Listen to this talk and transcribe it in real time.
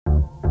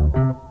Welcome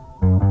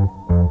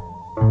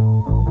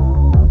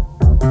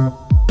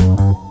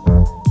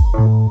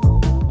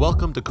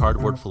to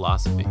Cardboard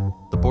Philosophy,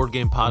 the board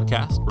game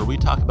podcast where we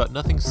talk about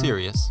nothing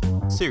serious,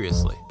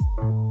 seriously.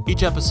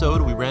 Each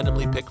episode, we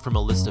randomly pick from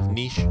a list of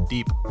niche,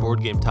 deep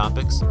board game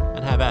topics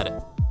and have at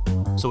it.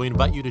 So we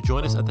invite you to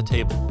join us at the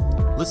table,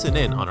 listen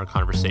in on our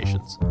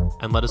conversations,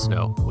 and let us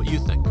know what you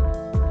think.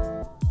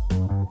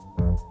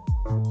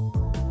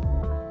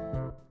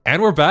 And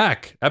we're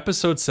back.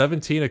 Episode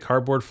 17 of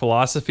Cardboard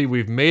Philosophy.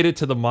 We've made it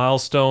to the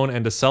milestone,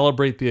 and to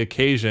celebrate the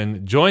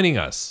occasion, joining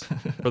us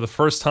for the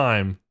first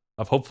time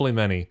of hopefully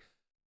many.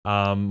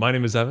 My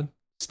name is Evan.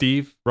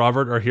 Steve,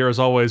 Robert are here as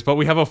always, but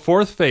we have a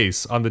fourth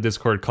face on the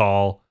Discord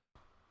call.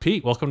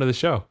 Pete, welcome to the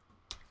show.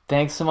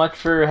 Thanks so much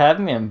for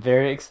having me. I'm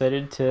very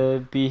excited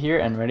to be here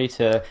and ready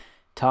to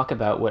talk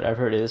about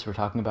whatever it is we're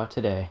talking about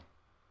today.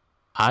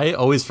 I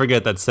always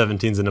forget that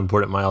 17 is an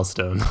important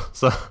milestone,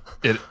 so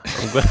I'm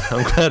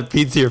glad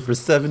Pete's here for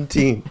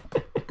 17.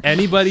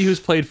 Anybody who's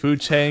played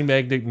Food Chain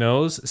Magnet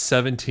knows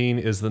 17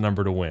 is the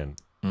number to win.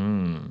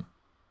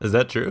 Is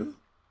that true?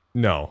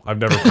 No, I've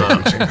never played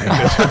Food Chain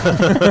Magnet.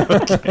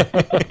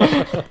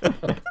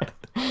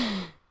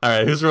 All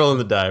right, who's rolling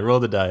the die?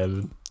 Roll the die,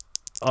 Evan.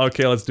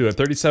 Okay, let's do it.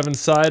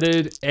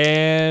 37-sided,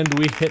 and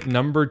we hit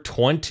number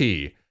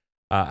 20.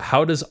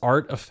 How does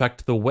art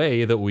affect the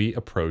way that we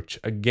approach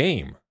a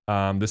game?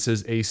 This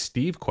is a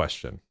Steve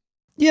question.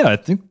 Yeah, I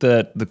think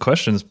that the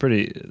question is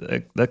pretty,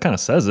 that kind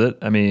of says it.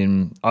 I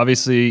mean,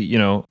 obviously, you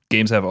know,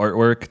 games have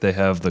artwork. They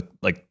have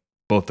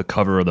both the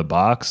cover of the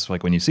box,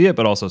 like when you see it,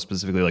 but also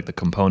specifically like the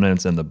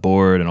components and the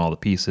board and all the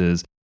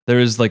pieces. There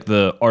is like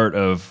the art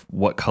of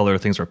what color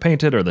things were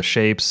painted or the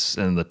shapes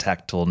and the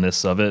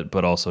tactileness of it,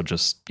 but also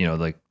just, you know,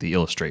 like the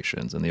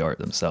illustrations and the art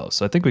themselves.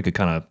 So I think we could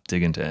kind of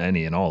dig into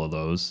any and all of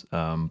those.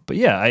 But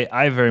yeah,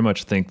 I very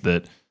much think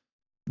that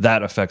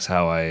affects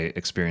how I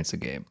experience a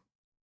game,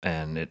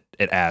 and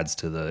it adds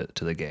to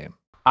the game.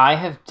 I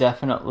have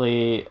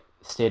definitely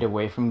stayed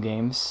away from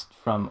games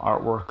from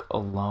artwork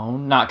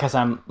alone, not because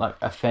I'm like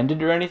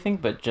offended or anything,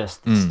 but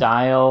just the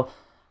style,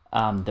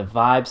 the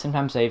vibe.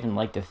 Sometimes I even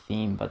like the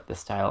theme, but the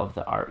style of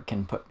the art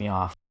can put me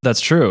off.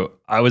 That's true.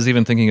 I was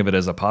even thinking of it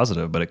as a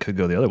positive, but it could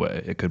go the other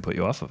way. It could put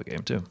you off of a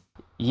game too.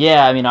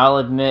 Yeah, I mean, I'll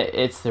admit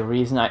it's the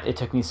reason it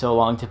took me so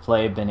long to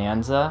play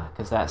Bonanza,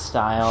 because that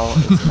style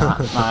is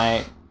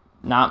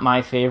not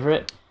my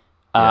favorite.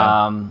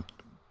 Yeah.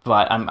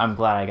 But I'm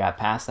glad I got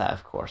past that,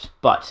 of course.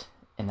 But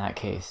in that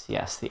case,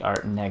 yes, the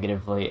art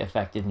negatively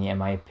affected me, and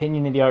my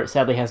opinion of the art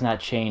sadly has not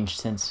changed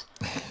since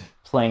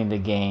playing the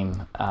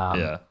game.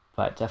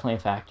 But definitely a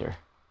factor.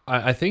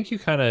 I think you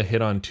kind of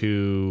hit on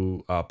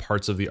two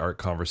parts of the art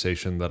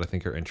conversation that I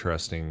think are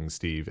interesting,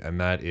 Steve, and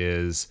that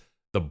is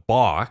the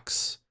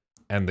box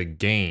and the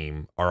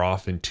game are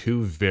often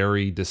two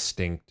very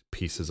distinct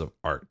pieces of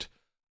art.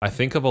 I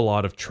think of a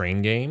lot of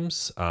train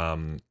games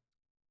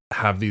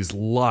have these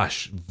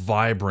lush,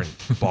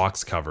 vibrant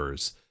box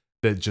covers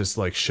that just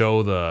like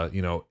show the,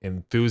 you know,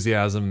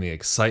 enthusiasm, the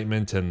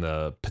excitement, and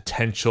the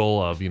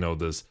potential of, you know,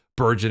 this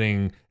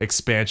burgeoning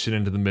expansion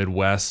into the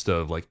Midwest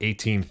of like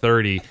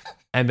 1830.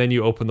 And then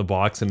you open the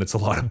box and it's a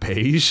lot of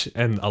beige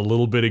and a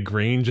little bit of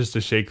green just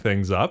to shake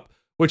things up,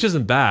 which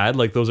isn't bad.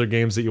 Like those are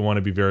games that you want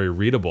to be very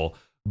readable.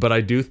 But I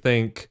do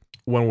think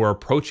when we're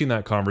approaching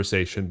that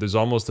conversation, there's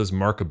almost this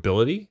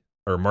markability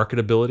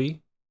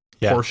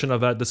portion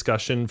of that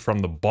discussion from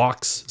the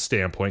box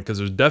standpoint, because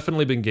there's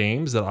definitely been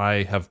games that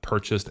I have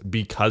purchased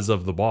because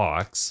of the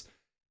box,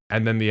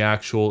 and then the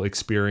actual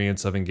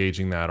experience of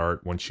engaging that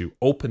art once you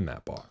open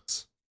that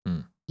box.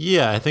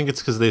 Yeah, I think it's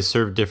because they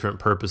serve different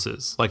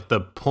purposes. Like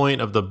the point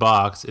of the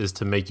box is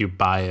to make you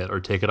buy it or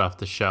take it off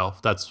the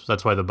shelf.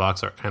 That's why the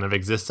box art kind of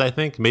exists, I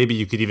think. Maybe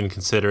you could even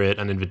consider it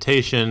an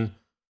invitation,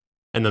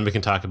 and then we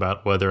can talk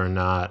about whether or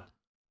not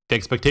the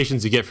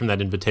expectations you get from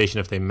that invitation,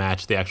 if they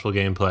match the actual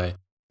gameplay.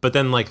 But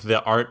then like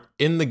the art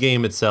in the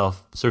game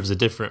itself serves a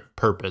different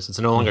purpose. It's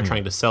no longer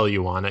trying to sell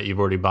you on it. You've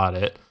already bought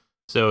it.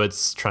 So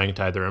it's trying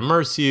to either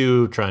immerse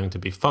you, trying to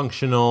be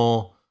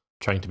functional,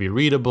 trying to be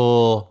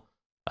readable,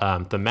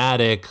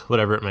 thematic,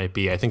 whatever it might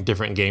be. I think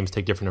different games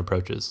take different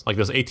approaches. Like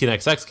those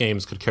 18xx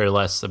games could care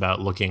less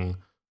about looking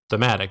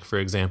thematic, for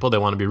example. They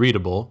want to be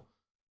readable.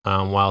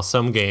 While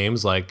some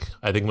games, like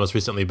I think most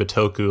recently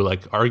Bitoku,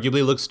 like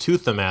arguably looks too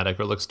thematic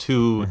or looks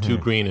too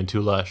green and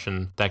too lush,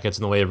 and that gets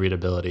in the way of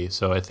readability.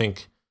 So I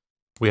think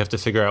we have to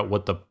figure out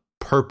what the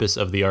purpose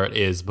of the art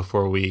is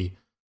before we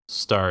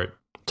start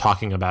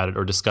talking about it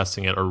or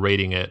discussing it or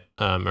rating it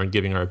or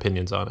giving our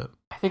opinions on it.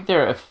 I think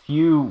there are a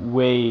few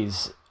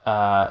ways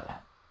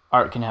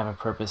art can have a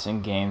purpose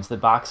in games. The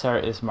box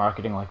art is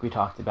marketing, like we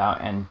talked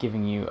about, and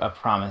giving you a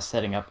promise,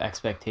 setting up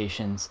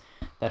expectations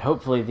that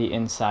hopefully the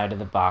inside of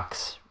the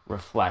box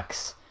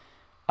reflects.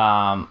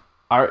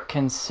 Art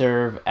can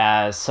serve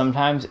as,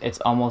 sometimes it's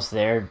almost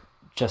there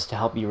just to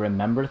help you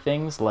remember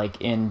things.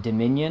 Like in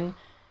Dominion,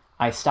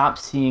 I stopped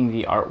seeing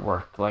the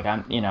artwork. Like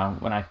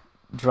when I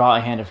draw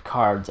a hand of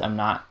cards, I'm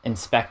not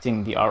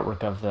inspecting the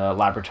artwork of the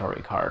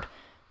laboratory card.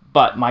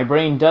 But my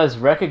brain does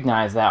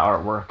recognize that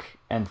artwork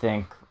and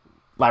think,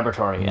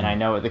 laboratory, and I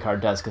know what the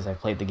card does because I've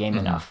played the game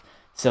enough.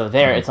 So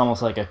there, it's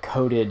almost like a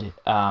coded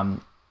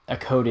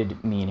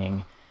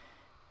meaning.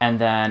 And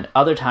then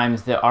other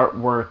times the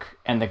artwork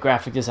and the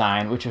graphic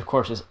design, which of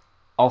course is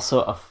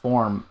also a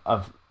form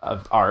of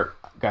art.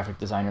 Graphic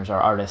designers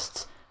are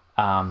artists.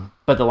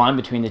 But the line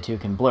between the two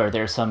can blur.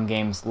 There are some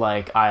games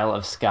like Isle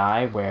of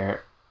Skye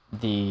where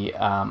the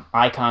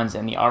icons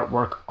and the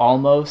artwork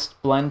almost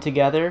blend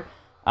together.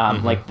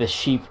 Like the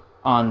sheep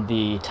on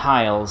the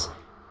tiles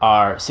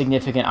are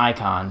significant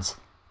icons,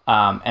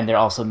 and they're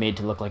also made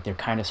to look like they're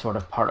kind of sort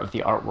of part of the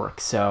artwork.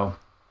 So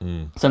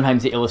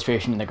sometimes the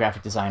illustration and the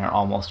graphic design are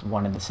almost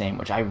one and the same,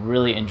 which I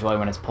really enjoy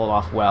when it's pulled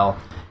off well,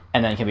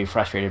 and then can be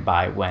frustrated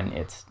by when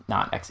it's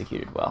not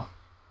executed well.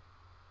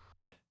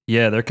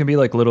 Yeah, there can be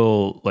like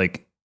little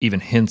like even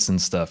hints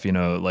and stuff,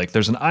 like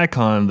there's an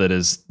icon that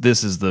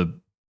this is the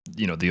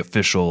the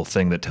official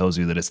thing that tells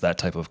you that it's that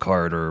type of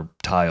card or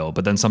tile,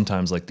 but then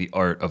sometimes like the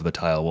art of the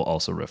tile will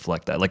also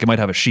reflect that. Like it might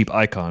have a sheep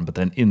icon, but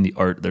then in the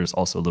art there's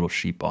also a little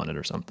sheep on it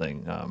or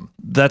something.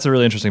 That's a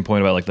really interesting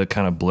point about like the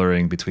kind of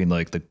blurring between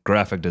like the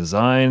graphic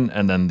design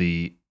and then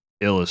the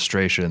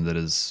illustration that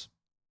is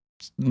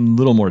a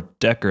little more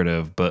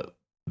decorative, but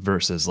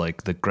versus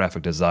like the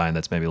graphic design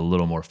that's maybe a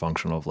little more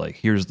functional of like,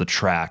 here's the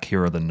track,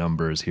 here are the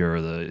numbers, here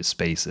are the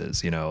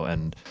spaces,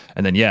 and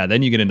then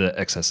then you get into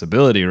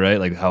accessibility, right?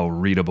 Like how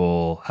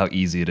readable, how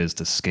easy it is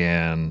to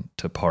scan,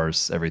 to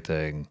parse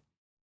everything.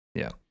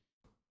 Yeah.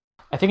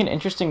 I think an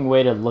interesting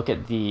way to look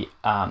at the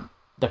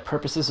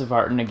purposes of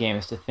art in a game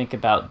is to think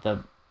about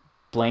the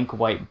blank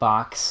white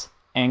box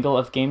angle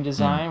of game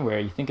design, where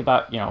you think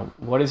about,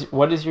 what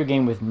is your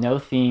game with no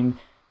theme,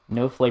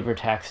 no flavor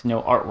text,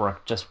 no artwork,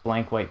 just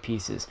blank white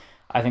pieces.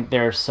 I think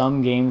there are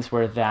some games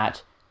where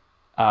that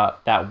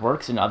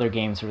works, and other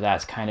games where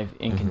that's kind of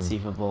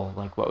inconceivable.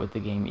 Like, what would the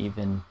game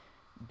even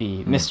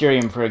be?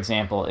 Mysterium, for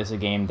example, is a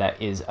game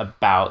that is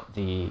about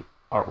the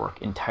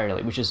artwork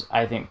entirely, which is,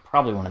 I think,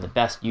 probably one of the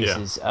best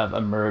uses of a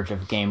merge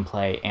of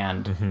gameplay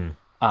and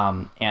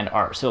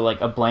art. So,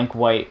 like, a blank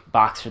white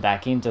box for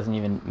that game doesn't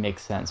even make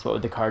sense. What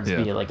would the cards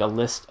be? Like a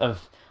list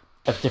of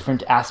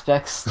different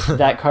aspects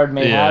that card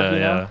may have,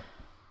 Yeah.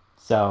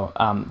 So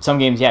some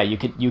games,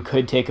 you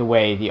could take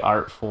away the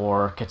art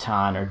for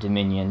Catan or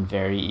Dominion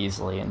very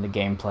easily, and the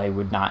gameplay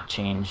would not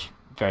change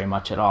very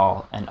much at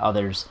all. And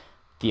others,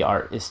 the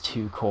art is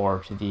too core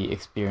to the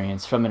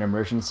experience from an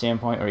immersion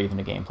standpoint or even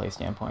a gameplay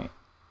standpoint.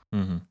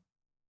 Mm-hmm.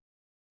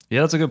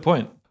 Yeah, that's a good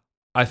point.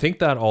 I think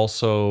that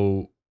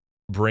also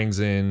brings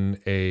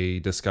in a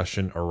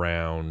discussion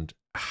around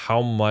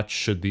how much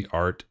should the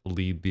art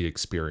lead the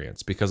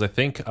experience, because I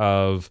think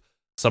of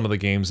some of the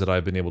games that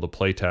I've been able to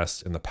play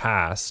test in the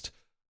past.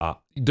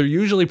 They're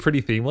usually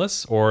pretty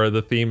themeless, or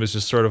the theme is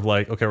just sort of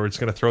like, okay, we're just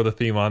going to throw the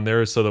theme on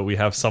there so that we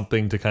have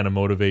something to kind of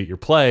motivate your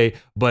play.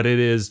 But it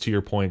is, to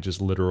your point,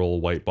 just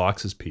literal white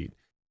boxes, Pete.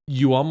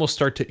 You almost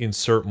start to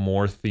insert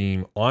more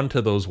theme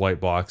onto those white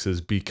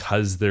boxes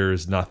because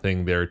there's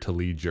nothing there to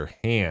lead your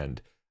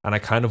hand. And I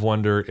kind of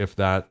wonder if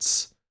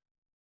that's,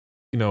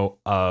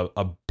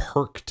 a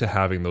perk to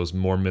having those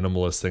more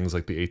minimalist things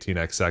like the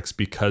 18XX,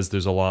 because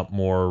there's a lot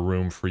more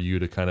room for you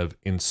to kind of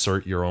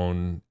insert your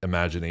own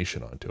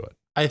imagination onto it.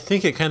 I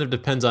think it kind of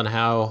depends on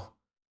how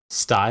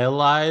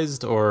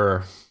stylized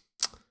or,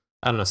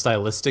 I don't know,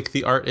 stylistic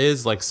the art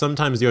is. Like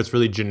sometimes the art's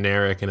really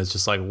generic and it's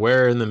just like,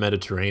 we're in the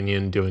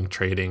Mediterranean doing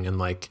trading, and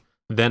like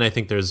then I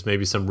think there's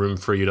maybe some room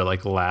for you to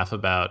like laugh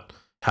about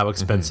how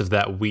expensive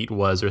that wheat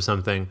was or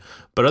something.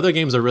 But other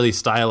games are really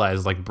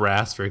stylized, like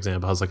Brass, for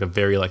example, has like a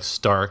very like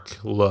stark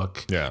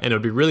look. Yeah. And it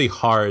would be really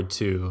hard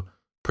to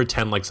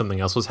pretend like something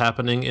else was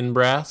happening in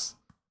Brass.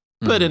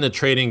 But in a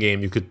trading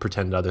game, you could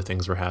pretend other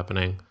things were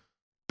happening.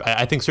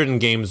 I think certain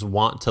games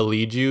want to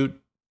lead you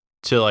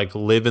to like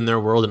live in their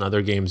world, and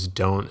other games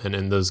don't. And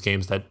in those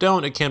games that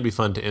don't, it can be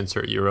fun to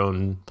insert your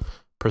own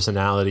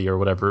personality or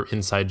whatever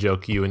inside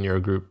joke you and your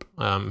group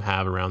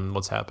have around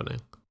what's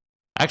happening.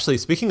 Actually,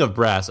 speaking of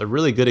Brass, a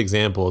really good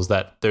example is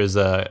that there's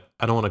I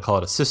don't want to call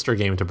it a sister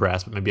game to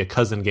Brass, but maybe a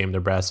cousin game to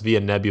Brass, Via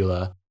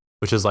Nebula,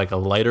 which is like a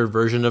lighter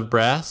version of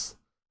Brass.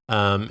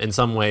 In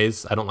some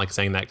ways, I don't like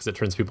saying that because it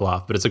turns people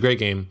off, but it's a great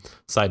game,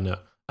 side note.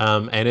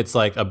 And it's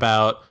like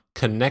about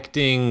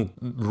connecting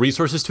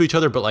resources to each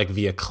other, but like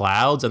via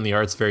clouds, and the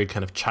art's very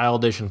kind of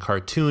childish and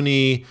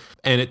cartoony,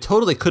 and it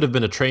totally could have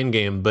been a train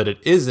game, but it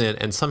isn't,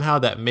 and somehow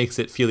that makes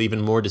it feel even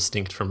more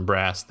distinct from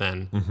Brass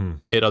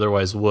than it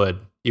otherwise would,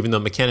 even though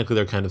mechanically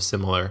they're kind of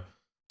similar.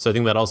 So I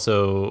think that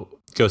also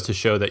goes to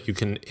show that you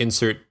can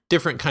insert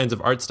different kinds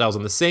of art styles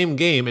in the same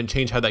game and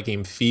change how that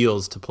game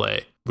feels to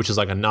play, which is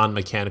like a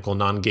non-mechanical,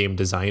 non-game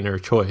designer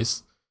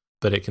choice,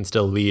 but it can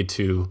still lead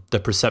to the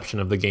perception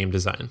of the game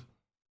design.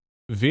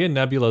 Via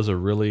Nebula is a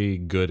really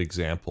good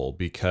example,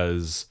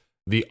 because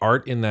the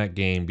art in that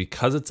game,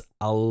 because it's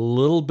a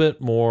little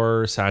bit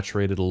more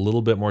saturated, a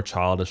little bit more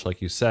childish,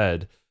 like you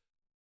said,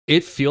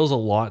 it feels a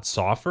lot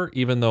softer,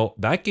 even though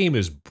that game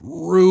is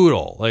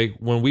brutal. Like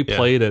when we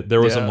played it,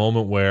 there was a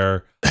moment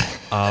where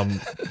I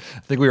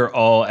think we were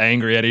all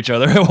angry at each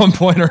other at one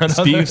point or another.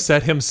 Steve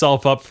set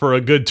himself up for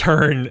a good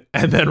turn,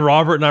 and then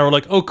Robert and I were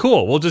like, oh,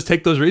 cool, we'll just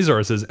take those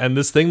resources. And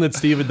this thing that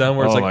Steve had done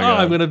where it's like,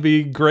 I'm going to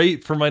be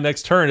great for my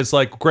next turn. It's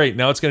like, great,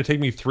 now it's going to take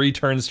me 3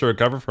 turns to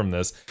recover from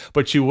this.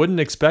 But you wouldn't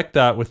expect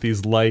that with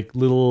these like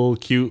little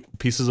cute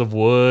pieces of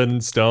wood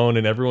and stone,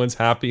 and everyone's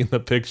happy in the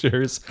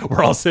pictures.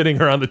 We're all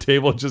sitting around the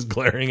table just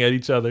glaring at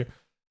each other.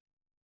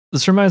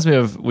 This reminds me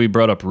of, we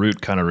brought up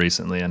Root kind of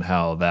recently and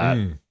how that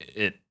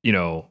it,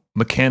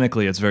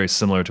 mechanically it's very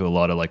similar to a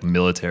lot of like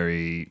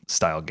military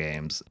style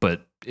games,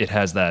 but it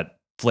has that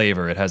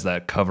flavor, it has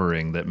that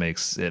covering that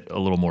makes it a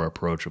little more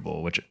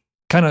approachable, which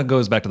kind of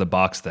goes back to the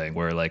box thing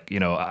where like,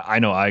 I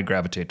know I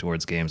gravitate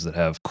towards games that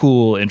have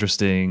cool,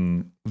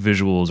 interesting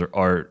visuals or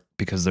art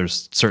because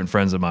there's certain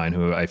friends of mine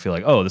who I feel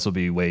like, oh, this will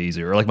be way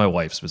easier. Or like my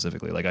wife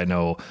specifically, like I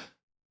know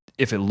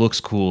if it looks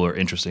cool or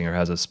interesting or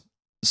has a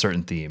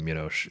certain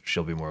theme,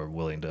 she'll be more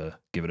willing to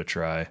give it a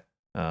try.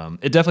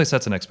 It definitely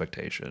sets an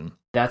expectation.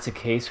 That's a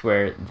case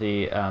where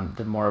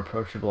the more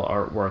approachable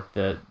artwork,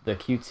 the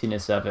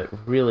cutesiness of it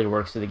really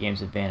works to the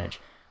game's advantage.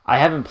 I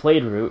haven't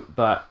played Root,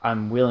 but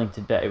I'm willing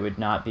to bet it would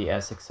not be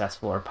as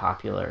successful or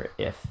popular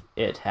if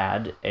it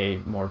had a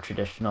more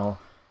traditional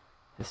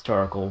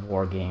historical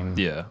war game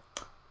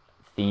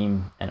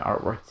theme and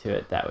artwork to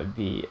it. That would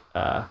be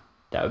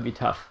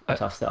tough, a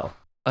tough sell.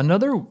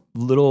 Another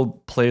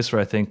little place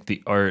where I think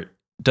the art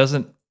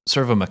doesn't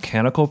serve a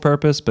mechanical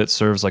purpose, but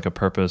serves like a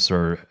purpose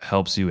or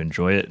helps you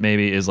enjoy it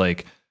maybe, is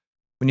like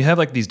when you have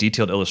like these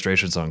detailed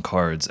illustrations on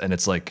cards and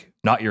it's like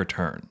not your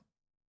turn.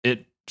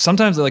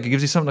 Sometimes like it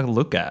gives you something to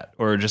look at,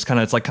 or just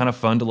it's kind of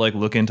fun to like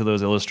look into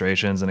those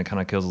illustrations, and it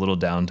kind of kills a little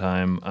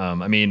downtime.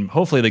 I mean,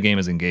 hopefully the game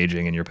is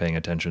engaging and you're paying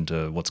attention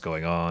to what's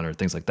going on or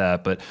things like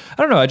that. But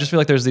I don't know. I just feel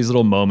like there's these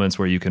little moments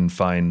where you can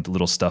find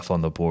little stuff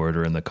on the board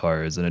or in the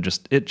cards, and it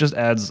just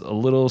adds a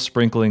little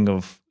sprinkling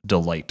of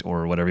delight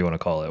or whatever you want to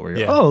call it. Where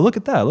you're, oh, look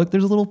at that! Look,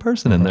 there's a little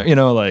person in there.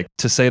 Like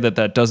to say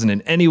that doesn't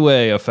in any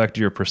way affect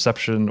your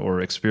perception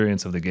or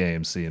experience of the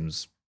game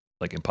seems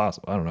like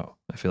impossible. I don't know.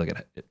 I feel like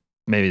it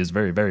maybe is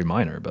very, very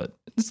minor, but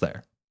it's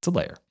there. It's a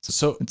layer.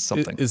 So it's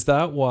something. Is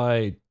that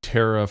why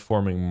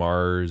terraforming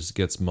Mars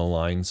gets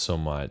maligned so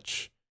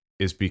much?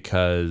 Is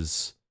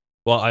because,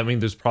 well, I mean,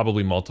 there's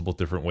probably multiple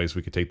different ways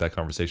we could take that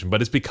conversation, but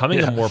it's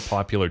becoming a more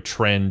popular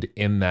trend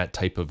in that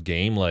type of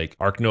game. Like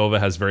Ark Nova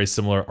has very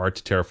similar art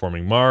to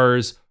terraforming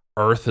Mars.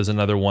 Earth is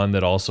another one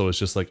that also is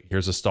just like,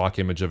 here's a stock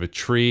image of a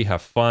tree,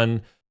 have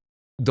fun.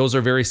 Those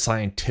are very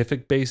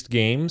scientific based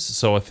games.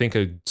 So I think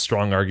a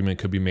strong argument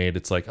could be made.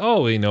 It's like,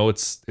 oh,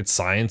 it's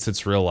science,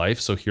 it's real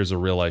life. So here's a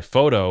real life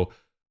photo,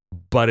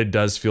 but it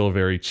does feel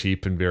very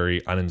cheap and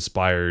very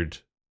uninspired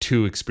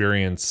to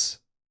experience,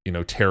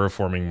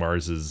 terraforming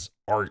Mars's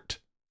art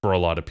for a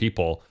lot of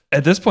people.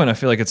 At this point, I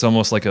feel like it's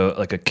almost like a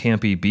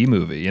campy B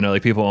movie.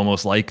 Like people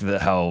almost like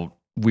how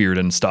weird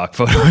and stock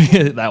photo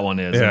that one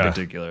is in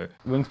particular.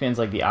 Wingspan's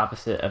like the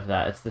opposite of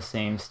that. It's the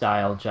same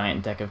style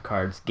giant deck of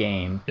cards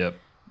game. Yep.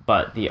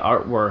 But the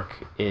artwork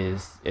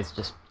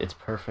it's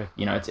perfect.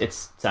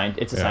 It's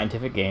a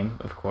scientific game,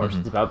 of course.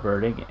 It's about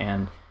birding,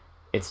 and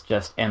it's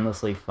just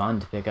endlessly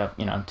fun to pick up,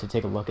 to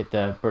take a look at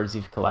the birds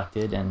you've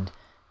collected and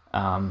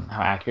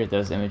how accurate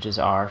those images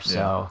are.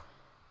 So,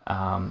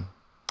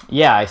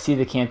 I see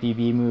the campy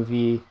B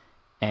movie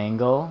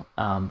angle,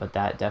 but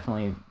that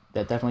definitely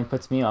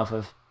puts me off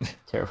of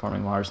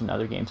terraforming Mars and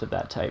other games of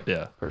that type.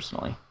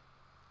 Personally.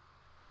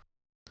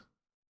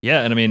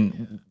 Yeah, and I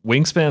mean,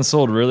 Wingspan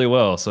sold really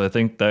well, so I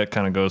think that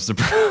kind of goes to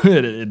prove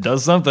it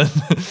does something.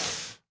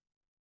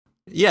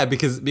 Yeah,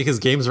 because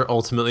games are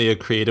ultimately a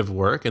creative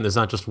work, and there's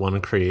not just one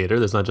creator,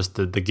 there's not just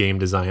the game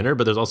designer,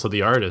 but there's also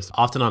the artist.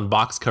 Often on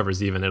box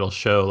covers even, it'll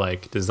show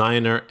like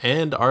designer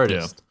and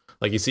artist. Yeah.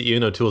 Like you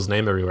see Tool's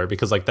name everywhere,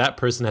 because like that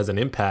person has an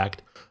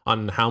impact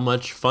on how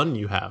much fun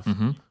you have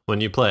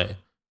when you play.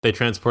 They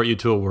transport you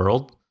to a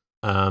world,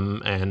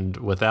 and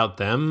without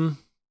them,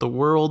 the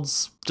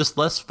world's just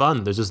less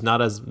fun. There's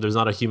not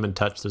a human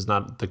touch. There's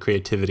not the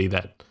creativity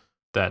that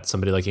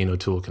somebody like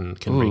Tool can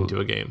bring to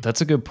a game. That's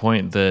a good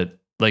point. That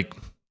like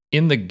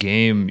in the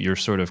game, you're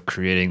sort of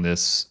creating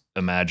this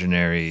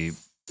imaginary,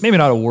 maybe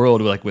not a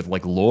world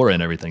with lore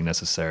and everything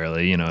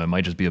necessarily. It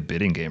might just be a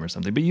bidding game or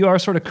something. But you are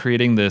sort of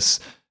creating this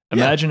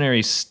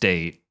imaginary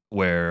state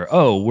where,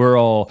 we're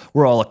all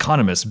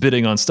economists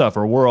bidding on stuff,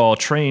 or we're all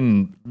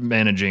train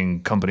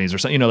managing companies or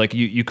something. Like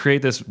you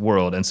create this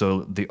world, and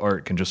so the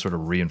art can just sort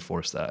of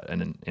reinforce that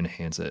and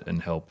enhance it and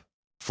help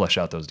flesh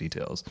out those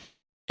details.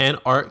 And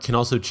art can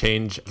also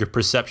change your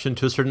perception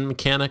to a certain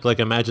mechanic. Like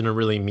imagine a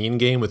really mean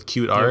game with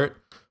cute art.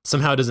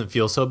 Somehow it doesn't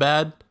feel so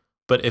bad.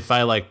 But if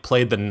I like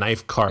played the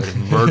knife card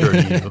and murdered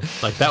you,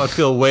 like that would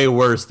feel way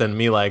worse than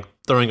me like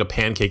throwing a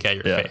pancake at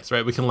your face,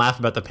 right? We can laugh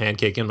about the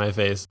pancake in my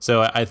face.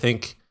 So I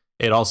think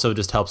it also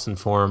just helps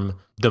inform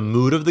the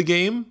mood of the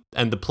game,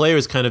 and the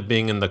players kind of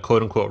being in the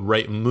quote unquote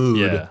right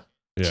mood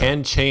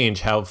can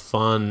change how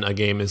fun a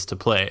game is to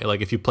play.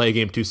 Like if you play a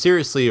game too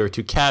seriously or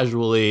too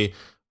casually,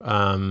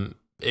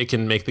 it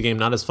can make the game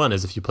not as fun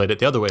as if you played it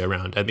the other way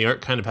around. And the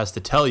art kind of has to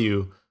tell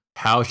you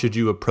how should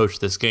you approach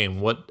this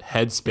game? What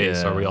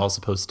headspace are we Yeah. all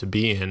supposed to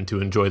be in to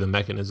enjoy the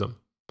mechanism?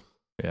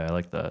 Yeah, I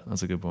like that.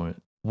 That's a good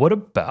point. What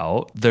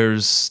about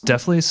there's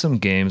definitely some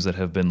games that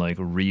have been like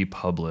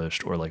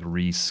republished or like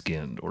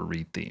reskinned or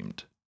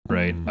rethemed,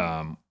 right?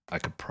 I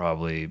could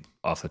probably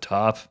off the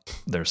top,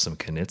 there's some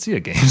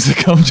Knizia games that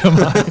come to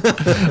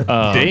mind.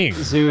 Dang.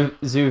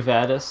 Zoo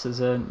Vadis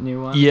is a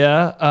new one.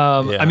 Yeah,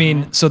 Yeah. I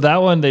mean, so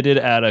that one they did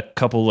add a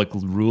couple like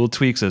rule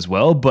tweaks as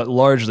well, but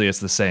largely it's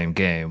the same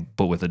game,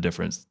 but with a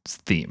different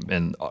theme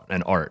and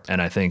art.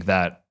 And I think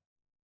that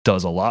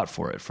does a lot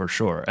for it for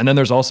sure. And then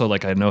there's also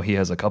like I know he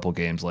has a couple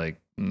games like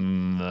I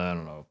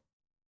don't know,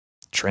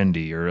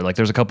 trendy or like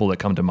there's a couple that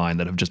come to mind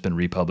that have just been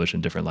republished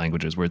in different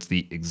languages where it's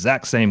the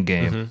exact same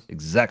game,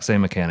 exact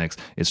same mechanics.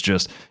 It's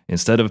just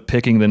instead of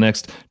picking the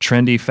next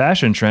trendy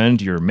fashion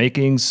trend, you're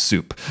making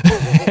soup.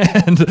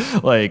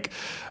 And like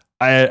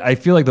I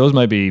feel like those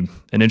might be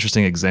an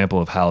interesting example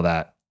of how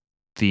that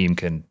theme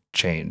can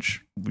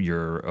change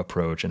your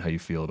approach and how you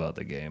feel about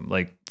the game.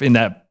 Like in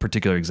that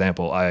particular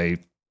example, I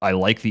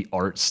like the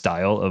art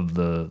style of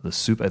the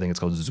soup. I think it's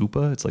called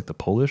zupa. It's like the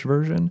Polish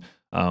version.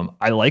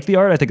 I like the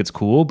art. I think it's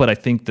cool, but I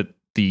think that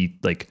the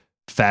like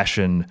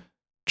fashion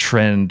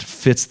trend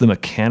fits the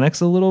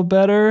mechanics a little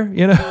better,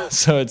 you know?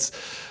 So it's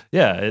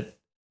a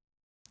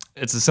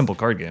simple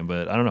card game,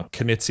 but I don't know.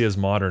 Knizia's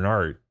modern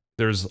art.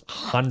 There's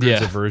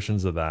hundreds of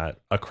versions of that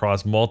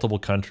across multiple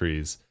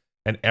countries,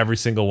 and every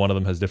single one of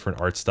them has different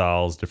art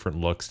styles, different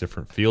looks,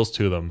 different feels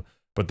to them,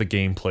 but the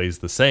game plays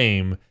the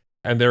same.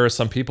 And there are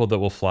some people that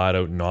will flat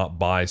out not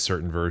buy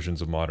certain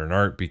versions of modern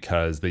art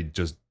because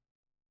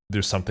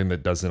there's something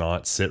that does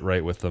not sit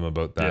right with them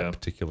about that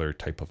particular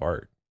type of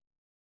art.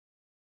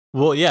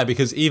 Well, yeah,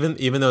 because even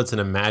though it's an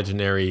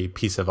imaginary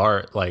piece of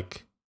art,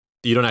 like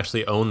you don't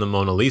actually own the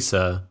Mona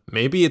Lisa,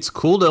 maybe it's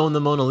cool to own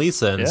the Mona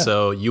Lisa, and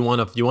so you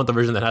want the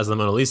version that has the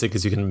Mona Lisa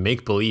because you can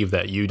make believe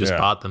that you just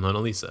bought the Mona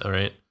Lisa,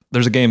 right?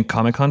 There's a game,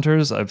 Comic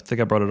Hunters. I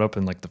think I brought it up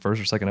in like the first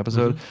or second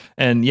episode.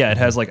 And yeah, it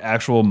has like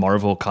actual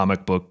Marvel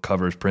comic book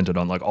covers printed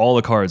on like all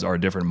the cards are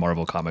different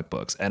Marvel comic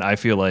books. And I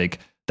feel like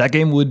that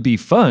game would be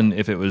fun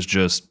if it was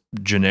just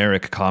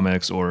generic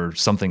comics or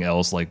something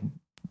else like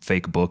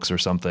fake books or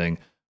something.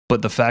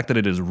 But the fact that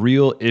it is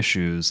real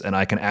issues and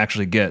I can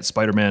actually get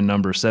Spider-Man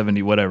number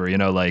 70, whatever, you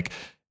know, like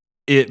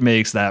it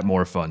makes that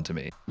more fun to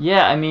me.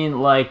 Yeah, I mean,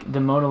 like the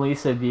Mona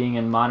Lisa being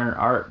in modern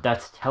art,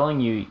 that's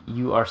telling you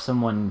you are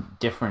someone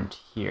different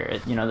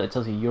here. That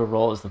tells you your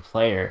role as the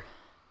player.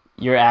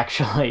 You're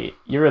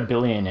a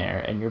billionaire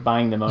and you're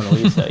buying the Mona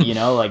Lisa.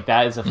 Like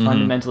that is a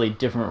fundamentally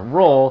different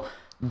role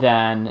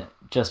than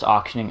just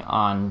auctioning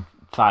on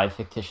 5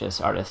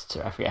 fictitious artists,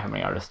 or I forget how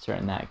many artists are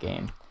in that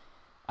game.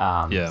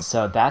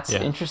 So that's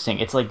interesting.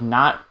 It's like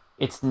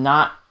it's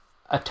not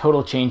a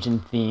total change in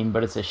theme,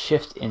 but it's a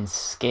shift in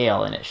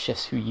scale, and it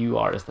shifts who you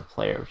are as the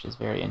player, which is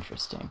very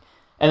interesting.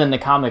 And then the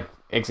comic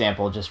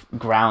example just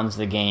grounds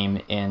the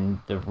game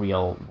in the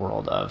real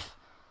world of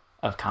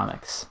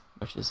comics,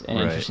 which is an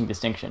interesting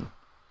distinction.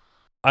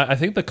 I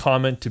think the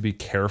comment to be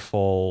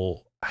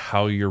careful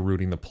how you're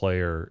rooting the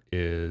player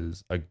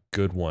is a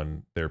good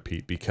one there,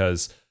 Pete,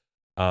 because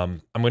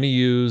I'm going to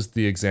use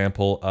the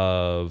example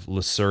of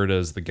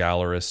Lacerda's The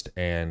Gallerist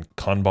and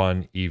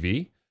Kanban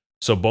EV.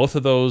 So both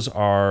of those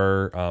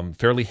are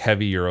fairly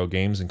heavy Euro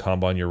games. In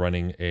Kanban, you're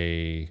running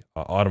a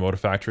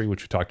automotive factory,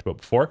 which we talked about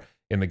before.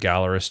 In The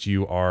Gallerist,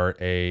 you are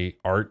a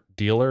art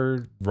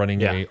dealer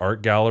running a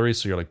art gallery.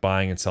 So you're like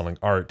buying and selling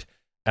art.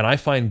 And I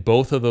find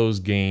both of those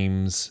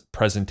games'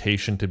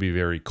 presentation to be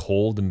very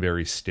cold and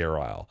very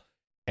sterile.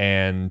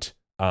 And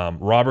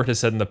Robert has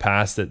said in the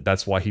past that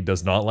that's why he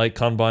does not like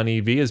Kanban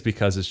EV, is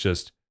because it's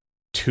just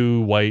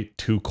too white,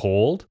 too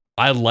cold.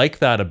 I like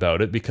that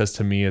about it because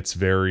to me it's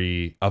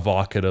very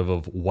evocative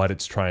of what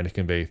it's trying to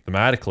convey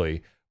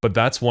thematically. But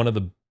that's one of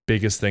the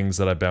biggest things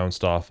that I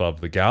bounced off of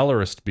The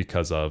Gallerist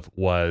because of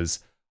was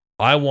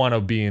I want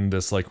to be in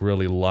this like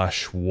really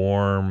lush,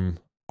 warm,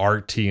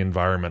 arty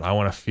environment. I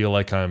want to feel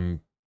like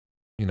I'm,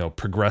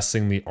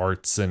 progressing the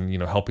arts and,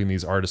 helping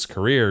these artists'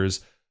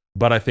 careers.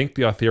 But I think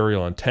the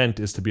authorial intent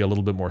is to be a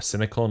little bit more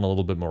cynical and a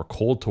little bit more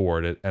cold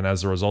toward it. And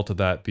as a result of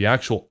that, the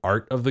actual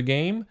art of the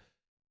game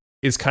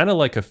is kind of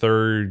like a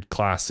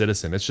third-class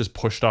citizen. It's just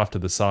pushed off to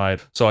the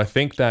side. So I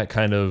think that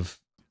kind of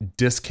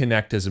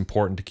disconnect is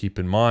important to keep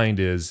in mind.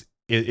 It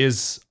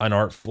is an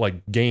art,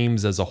 like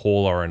games as a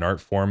whole are an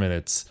art form and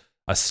it's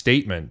a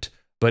statement.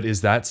 But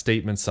is that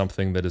statement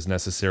something that is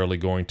necessarily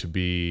going to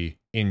be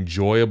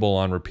enjoyable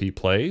on repeat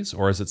plays?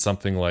 Or is it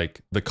something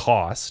like The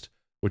Cost,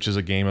 which is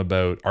a game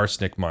about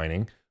arsenic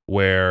mining,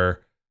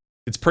 where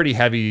it's pretty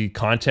heavy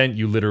content.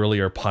 You literally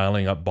are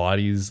piling up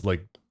bodies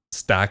like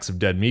stacks of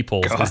dead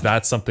meeples. God. Is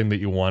that something that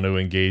you want to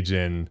engage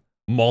in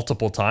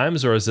multiple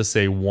times? Or is this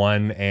a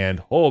one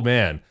and, oh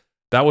man,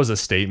 that was a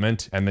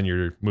statement, and then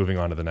you're moving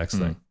on to the next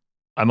thing?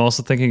 I'm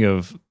also thinking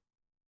of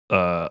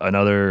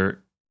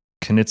another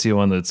Knizia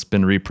one that's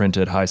been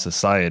reprinted, High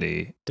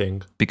Society.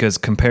 Ding. Because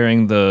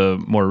comparing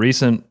the more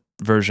recent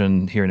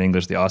version here in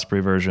English, the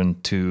Osprey version,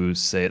 to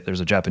say there's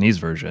a Japanese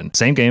version.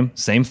 Same game,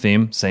 same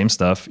theme, same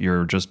stuff.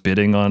 You're just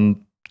bidding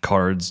on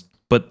cards.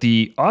 But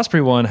the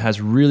Osprey one has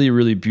really,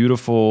 really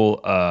beautiful,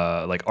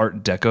 like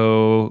Art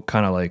Deco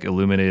kind of like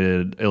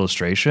illuminated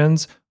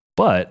illustrations.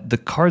 But the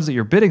cards that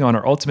you're bidding on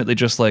are ultimately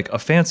just like a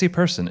fancy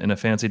person in a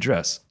fancy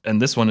dress. And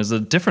this one is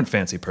a different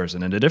fancy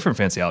person in a different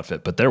fancy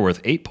outfit, but they're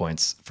worth 8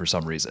 points for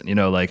some reason. You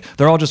know, like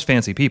they're all just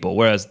fancy people.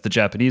 Whereas the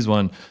Japanese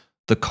one,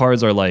 the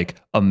cards are like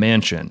a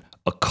mansion,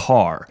 a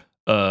car,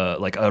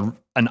 like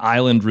an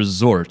island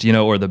resort, you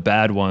know, or the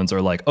bad ones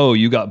are like, oh,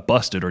 you got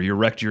busted or you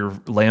wrecked your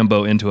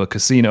Lambo into a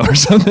casino or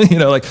something, you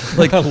know,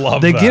 like I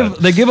love they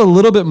that. give a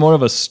little bit more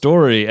of a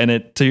story. And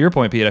it, to your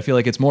point, Pete, I feel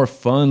like it's more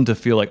fun to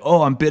feel like,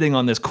 oh, I'm bidding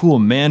on this cool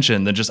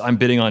mansion than just I'm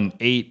bidding on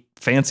 8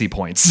 fancy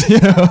points. You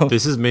know?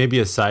 This is maybe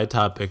a side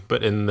topic,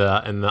 but in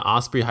the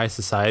Osprey High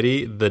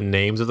Society, the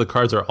names of the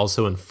cards are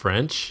also in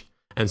French.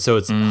 And so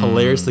it's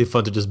hilariously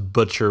fun to just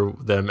butcher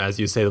them as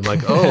you say them,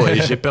 like, oh,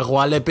 je peux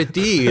voir le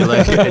petit.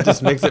 Like, it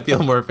just makes it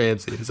feel more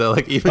fancy. So,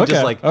 like, even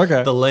just like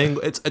the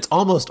language, it's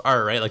almost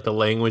art, right? Like the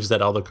language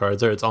that all the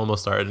cards are, it's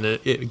almost art. And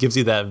it gives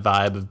you that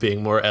vibe of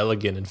being more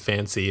elegant and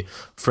fancy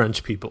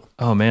French people.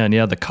 Oh, man.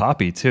 Yeah. The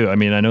copy, too. I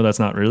mean, I know that's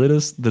not really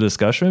the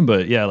discussion,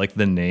 but yeah, like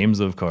the names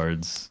of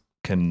cards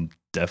can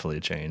definitely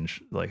change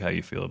like how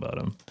you feel about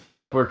them.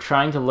 We're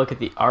trying to look at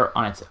the art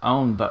on its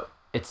own, but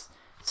it's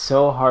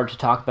so hard to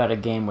talk about a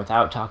game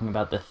without talking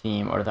about the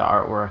theme or the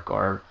artwork,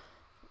 or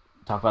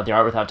talk about the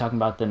art without talking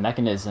about the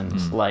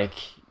mechanisms. Like,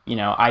 you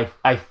know,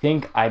 I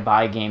think I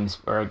buy games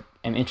or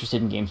am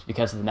interested in games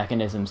because of the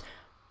mechanisms,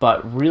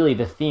 but really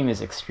the theme is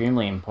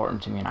extremely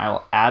important to me, and I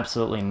will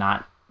absolutely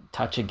not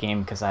touch a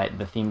game because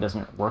the theme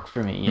doesn't work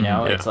for me. You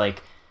know, it's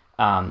like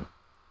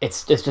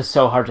it's just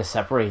so hard to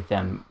separate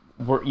them.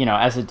 You know,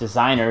 as a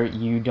designer,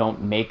 you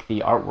don't make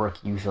the artwork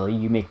usually,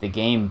 you make the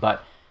game,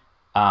 but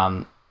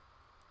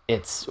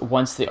it's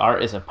once the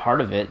art is a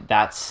part of it,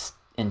 that's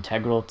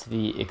integral to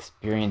the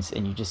experience,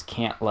 and you just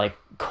can't like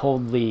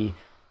coldly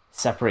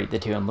separate the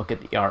two and look at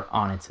the art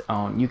on its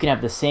own. You can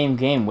have the same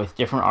game with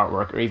different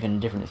artwork or even a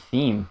different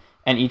theme,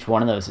 and each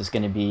one of those is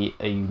going to be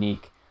a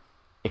unique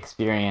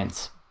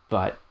experience.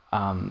 But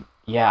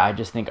yeah, I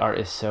just think art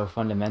is so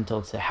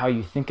fundamental to how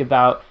you think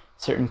about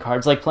certain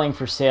cards, like playing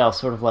for sale,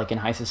 sort of like in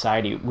High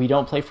Society. We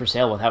don't play for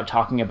sale without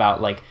talking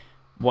about like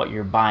what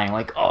you're buying.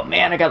 Like, oh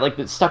man, I got like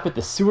stuck with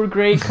the sewer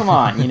grate. Come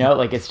on, you know,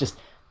 like it's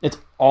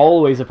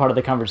always a part of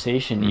the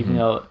conversation, even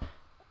though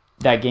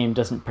that game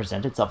doesn't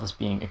present itself as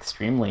being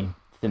extremely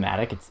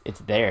thematic. It's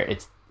there.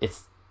 It's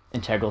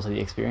integral to the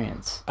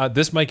experience.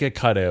 This might get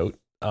cut out,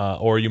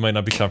 or you might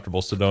not be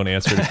comfortable, so don't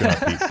answer it if you're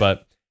not, Pete.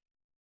 But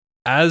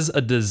as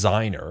a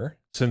designer,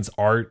 since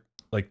art,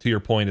 like to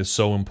your point, is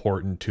so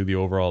important to the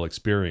overall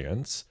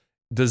experience,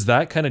 does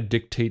that kind of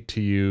dictate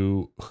to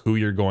you who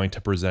you're going to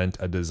present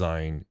a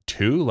design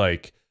to?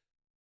 Like,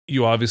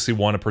 you obviously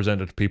want to present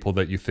it to people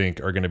that you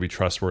think are going to be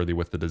trustworthy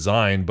with the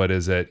design, but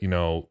is it, you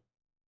know,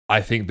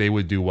 I think they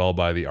would do well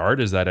by the art?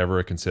 Is that ever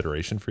a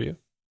consideration for you?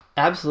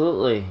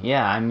 Absolutely.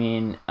 Yeah. I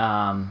mean,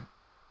 art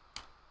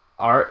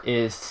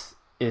is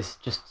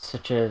just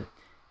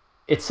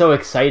it's so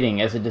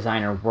exciting as a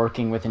designer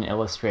working with an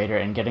illustrator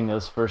and getting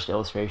those first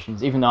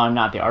illustrations. Even though I'm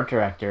not the art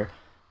director,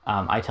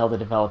 I tell the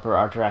developer,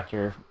 art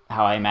director,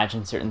 how I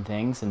imagine certain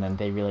things, and then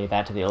they relay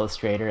that to the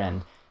illustrator.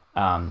 And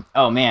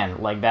oh man,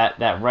 like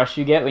that rush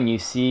you get when you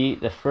see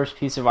the first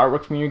piece of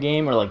artwork from your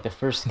game, or like the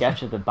first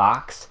sketch of the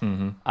box.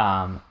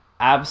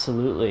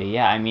 Absolutely,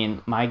 yeah. I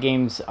mean, my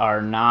games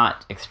are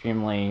not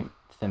extremely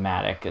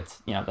thematic.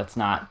 It's, you know, that's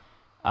not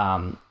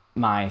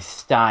my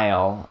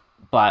style,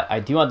 but I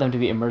do want them to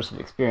be immersive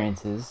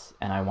experiences,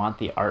 and I want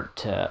the art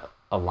to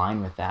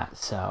align with that.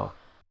 So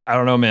I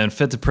don't know, man.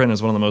 Fit to Print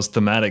is one of the most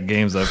thematic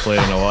games I've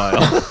played in a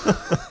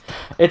while.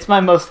 It's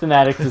my most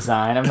thematic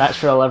design. I'm not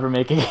sure I'll ever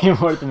make a game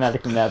more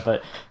thematic than that,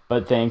 but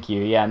thank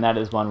you. Yeah, and that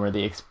is one where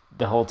the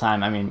whole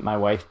time, I mean, my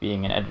wife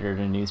being an editor in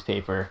a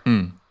newspaper,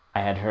 I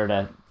had her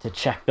to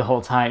check the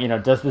whole time, you know,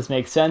 does this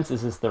make sense?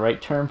 Is this the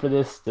right term for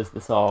this? Does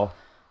this all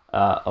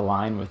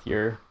align with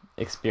your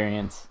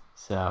experience?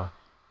 So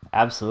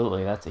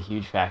absolutely, that's a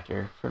huge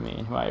factor for me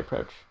in who I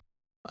approach.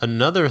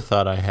 Another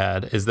thought I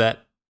had is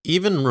that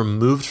even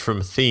removed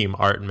from theme,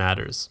 art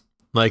matters.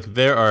 Like,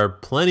 there are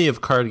plenty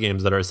of card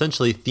games that are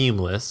essentially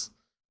themeless,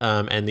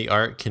 and the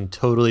art can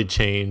totally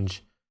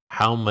change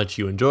how much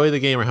you enjoy the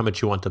game or how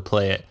much you want to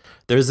play it.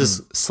 There's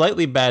this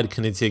slightly bad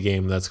Knizia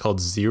game that's called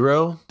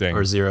Zero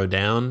or Zero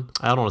Down.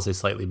 I don't want to say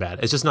slightly bad.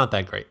 It's just not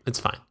that great. It's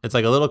fine. It's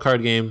like a little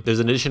card game. There's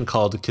an edition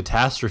called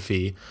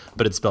Catastrophe,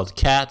 but it's spelled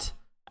cat,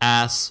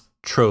 ass,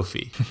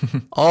 trophy.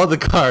 All the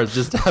cards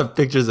just have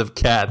pictures of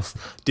cats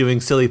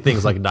doing silly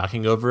things like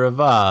knocking over a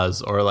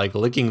vase or like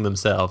licking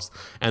themselves,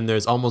 and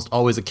there's almost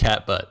always a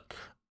cat butt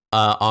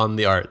on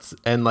the arts.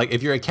 And like,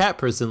 if you're a cat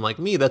person like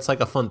me, that's like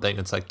a fun thing.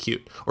 It's like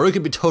cute, or it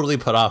could be totally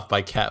put off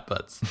by cat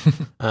butts.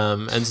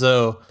 And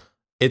so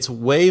it's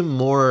way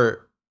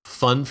more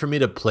fun for me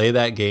to play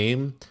that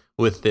game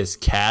with this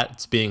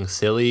cat being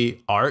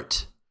silly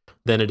art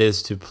than it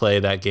is to play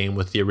that game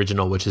with the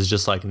original, which is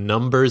just like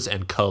numbers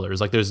and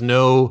colors. Like, there's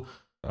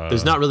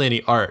not really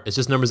any art. It's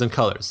just numbers and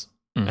colors.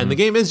 And the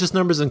game is just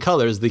numbers and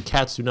colors. The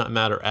cats do not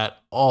matter at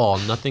all.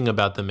 Nothing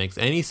about them makes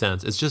any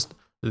sense. It's just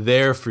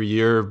there for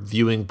your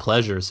viewing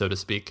pleasure, so to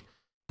speak.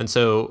 And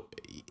so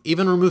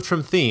even removed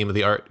from theme,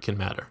 the art can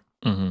matter.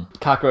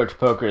 Cockroach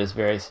poker is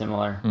very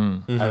similar.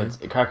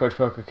 Cockroach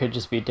poker could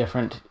just be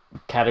different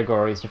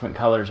categories, different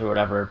colors or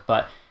whatever,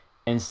 but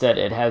instead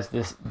it has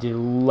this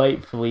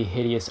delightfully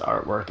hideous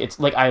artwork. It's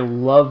like, I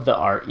love the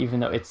art, even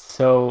though it's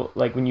so,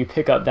 like, when you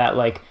pick up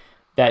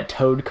that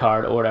toad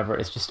card or whatever,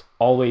 it's just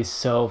always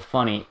so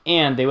funny.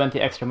 And they went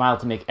the extra mile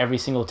to make every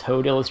single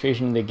toad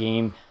illustration in the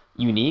game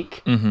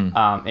unique.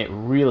 It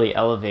really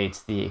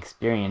elevates the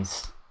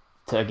experience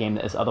to a game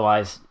that is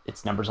otherwise,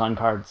 it's numbers on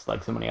cards,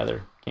 like so many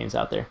other games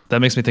out there. That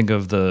makes me think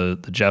of the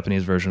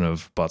Japanese version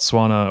of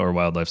Botswana or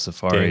Wildlife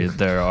Safari. Ding.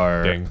 There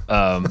are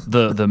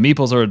the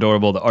meeples are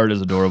adorable. The art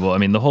is adorable. I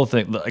mean, the whole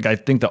thing. Like, I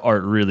think the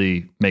art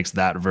really makes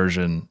that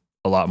version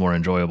a lot more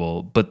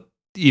enjoyable. But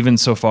even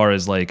so far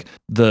as like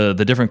the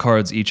different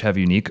cards each have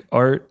unique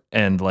art,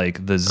 and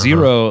like the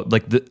zero,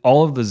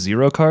 all of the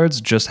zero cards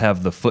just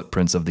have the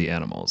footprints of the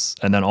animals,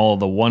 and then all of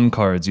the one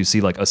cards you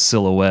see like a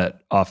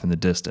silhouette off in the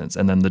distance,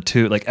 and then the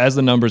two, like as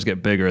the numbers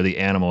get bigger, the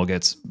animal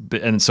gets,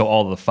 and so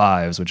all of the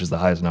fives, which is the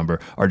highest number,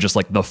 are just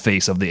like the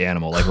face of the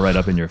animal, like right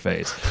up in your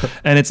face,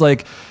 and it's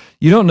like,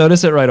 you don't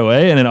notice it right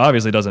away, and it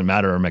obviously doesn't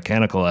matter or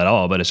mechanical at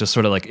all, but it's just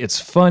sort of like, it's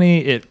funny,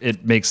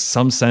 it makes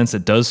some sense,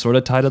 it does sort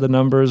of tie to the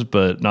numbers,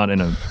 but not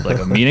in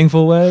a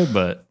meaningful way.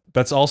 But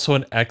that's also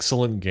an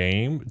excellent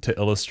game to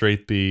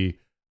illustrate the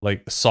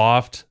like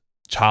soft,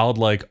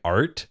 childlike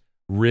art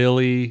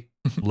really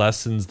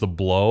lessens the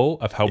blow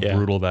of how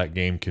brutal that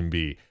game can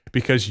be.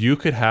 Because you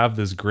could have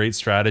this great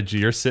strategy,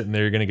 you're sitting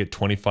there, you're going to get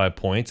 25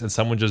 points, and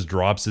someone just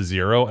drops a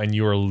 0, and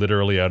you are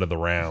literally out of the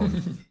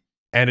round.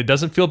 And it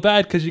doesn't feel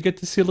bad because you get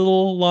to see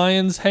little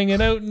lions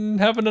hanging out and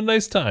having a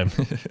nice time.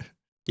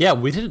 Yeah,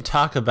 we didn't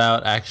talk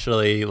about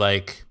actually,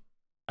 like,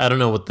 I don't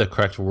know what the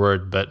correct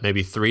word, but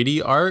maybe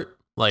 3D art.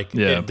 Like,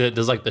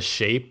 does like the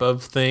shape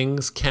of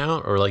things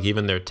count, or like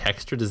even their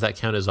texture? Does that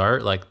count as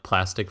art? Like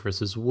plastic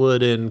versus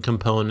wooden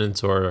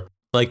components, or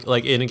like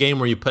in a game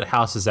where you put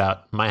houses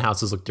out, my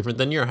houses look different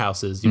than your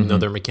houses, even though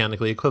they're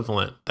mechanically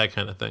equivalent. That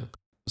kind of thing.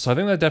 So I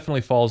think that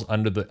definitely falls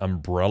under the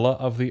umbrella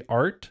of the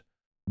art.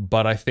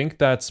 But I think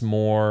that's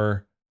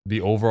more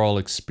the overall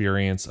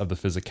experience of the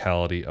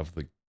physicality of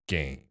the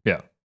game.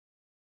 Yeah.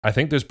 I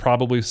think there's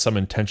probably some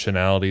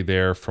intentionality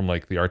there from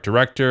like the art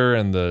director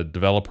and the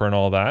developer and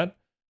all that.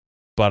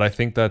 But I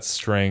think that's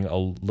straying a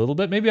little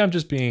bit. Maybe I'm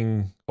just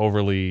being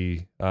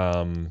overly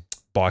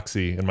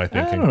boxy in my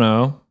thinking. I don't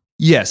know.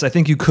 Yes, I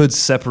think you could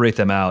separate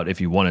them out if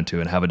you wanted to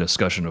and have a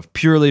discussion of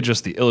purely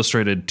just the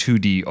illustrated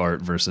 2D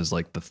art versus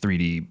like the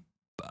 3D,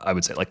 I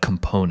would say, like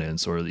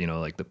components, or, you know,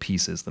 like the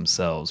pieces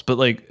themselves. But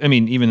like, I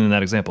mean, even in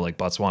that example, like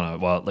Botswana,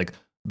 while like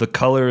the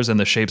colors and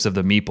the shapes of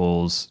the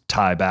meeples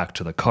tie back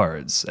to the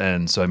cards.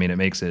 And so, I mean, it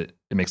makes it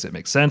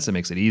make sense. It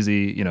makes it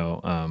easy, you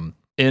know,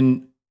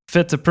 in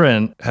Fit to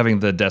Print, having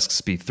the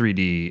desks be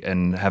 3D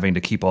and having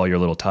to keep all your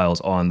little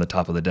tiles on the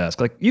top of the desk.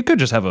 Like, you could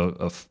just have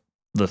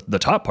the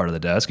top part of the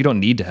desk. You don't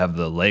need to have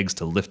the legs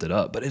to lift it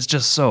up, but it's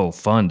just so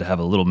fun to have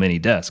a little mini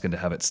desk and to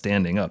have it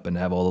standing up and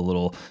have all the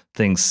little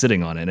things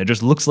sitting on it. It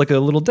just looks like a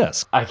little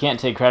desk. I can't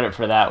take credit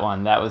for that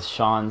one. That was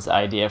Sean's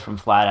idea from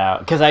Flat Out,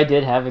 because I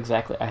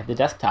had the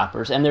desk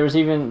toppers, and there was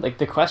even like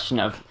the question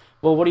of,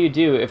 well, what do you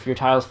do if your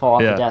tiles fall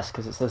off the desk,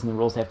 because it says in the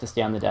rules they have to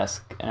stay on the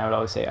desk. And I would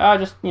always say,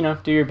 just, you know,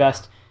 do your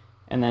best.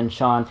 And then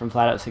Sean from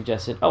Flat Out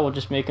suggested, we'll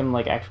just make them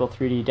like actual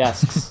 3D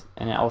desks,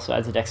 and it also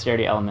adds a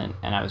dexterity element.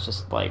 And I was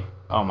just like,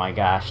 oh my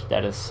gosh,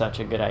 that is such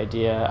a good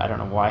idea. I don't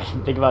know why I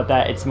didn't think about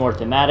that. It's more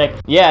thematic.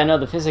 Yeah, no,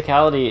 the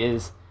physicality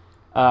is,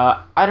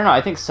 I don't know.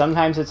 I think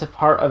sometimes it's a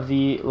part of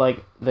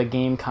the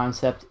game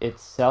concept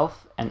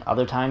itself, and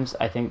other times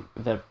I think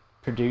the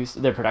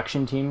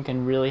production team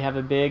can really have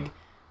a big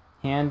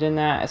hand in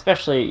that.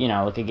 Especially, you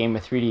know, like a game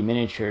with 3D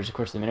miniatures. Of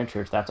course, the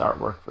miniatures, that's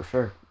artwork for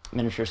sure.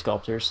 Miniature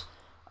sculptors.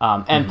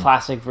 And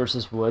plastic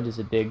versus wood is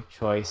a big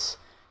choice.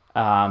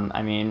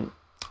 I mean,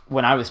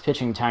 when I was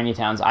pitching Tiny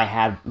Towns, I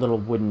had little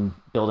wooden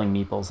building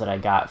meeples that I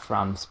got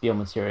from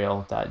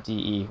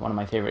spielmaterial.de, one of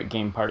my favorite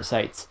game part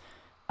sites.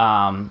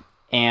 And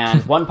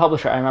one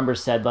publisher I remember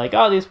said, like,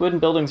 these wooden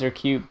buildings are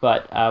cute,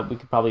 but we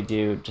could probably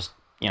do just,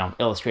 you know,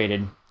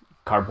 illustrated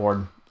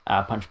cardboard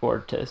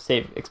punchboard to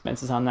save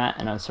expenses on that.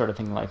 And I was sort of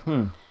thinking like,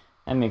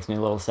 that makes me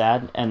a little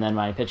sad. And then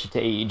when I pitched it to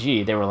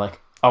AEG, they were like,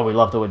 we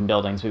love the wooden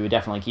buildings. We would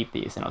definitely keep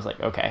these. And I was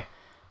like, okay.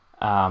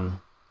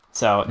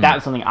 So that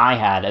was something I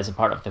had as a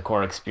part of the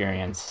core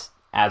experience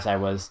as I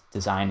was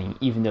designing,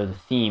 even though the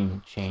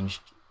theme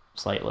changed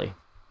slightly.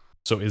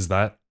 So is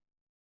that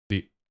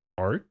the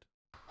art?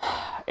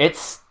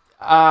 It's,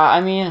 I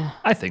mean,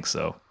 I think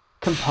so.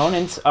 The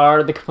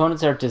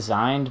components are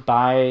designed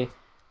by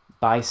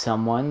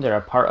someone. They're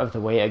a part of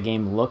the way a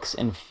game looks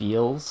and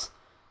feels.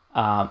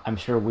 I'm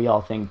sure we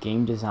all think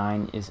game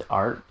design is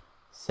art.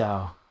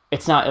 So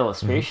it's not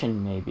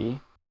illustration, maybe,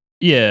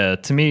 Yeah,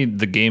 to me,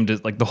 the game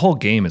like the whole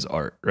game is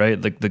art, right?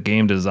 Like the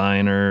game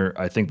designer,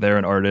 I think they're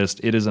an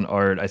artist. It is an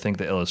art. I think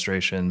the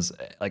illustrations,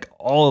 like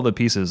all of the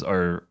pieces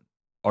are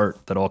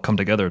art that all come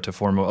together to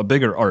form a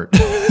bigger art.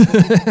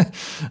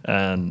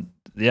 And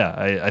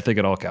yeah, I think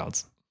it all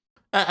counts.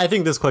 I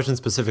think this question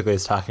specifically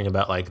is talking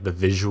about like the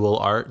visual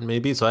art,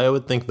 maybe. So I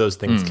would think those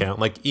things count.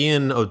 Like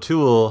Ian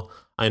O'Toole,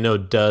 I know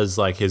does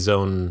like his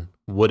own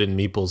wooden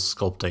meeples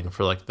sculpting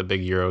for like the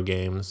big Euro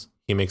games.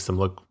 He makes them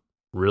look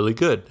really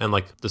good, and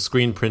like the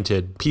screen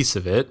printed piece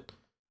of it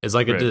is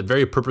like a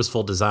very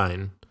purposeful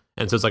design,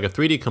 and so it's like a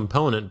 3D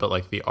component, but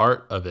like the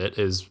art of it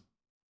is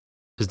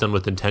done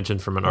with intention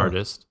from an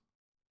artist.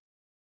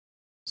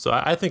 So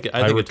I think it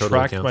totally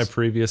retract counts. my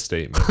previous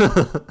statement.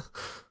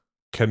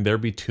 Can there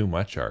be too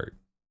much art?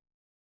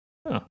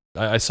 Huh.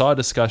 I saw a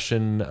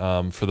discussion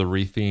for the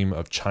retheme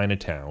of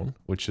Chinatown,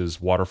 which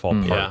is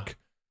Waterfall Park.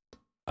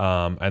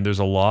 And there's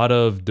a lot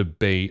of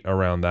debate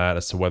around that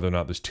as to whether or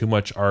not there's too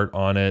much art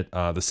on it.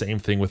 The same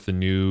thing with the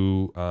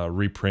new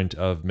reprint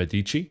of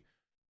Medici,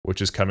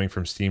 which is coming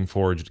from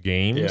Steamforged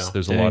Games. Yeah.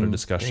 There's a lot of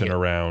discussion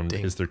around,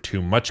 is there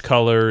too much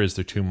color? Is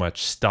there too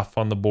much stuff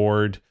on the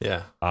board?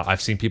 Yeah.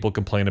 I've seen people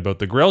complain about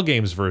the Grail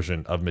Games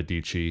version of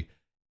Medici.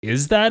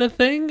 Is that a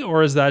thing?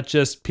 Or is that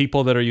just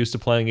people that are used to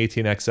playing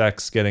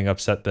 18xx getting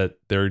upset that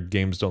their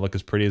games don't look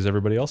as pretty as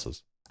everybody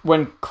else's?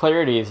 When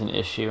clarity is an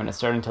issue and it's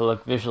starting to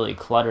look visually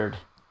cluttered,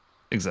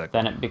 Exactly.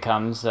 then it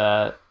becomes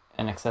an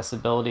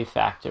accessibility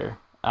factor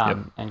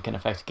and can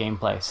affect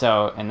gameplay.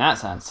 So in that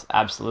sense,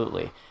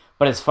 absolutely.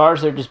 But as far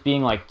as there just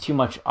being like too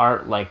much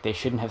art, like they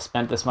shouldn't have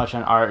spent this much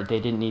on art, they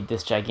didn't need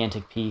this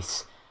gigantic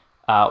piece,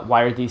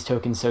 why are these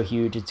tokens so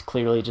huge? It's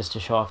clearly just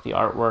to show off the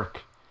artwork.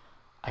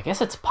 I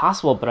guess it's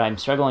possible, but I'm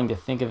struggling to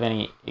think of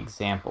any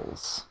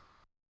examples.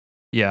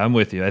 Yeah, I'm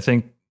with you. I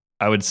think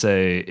I would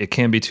say it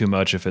can be too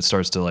much if it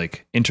starts to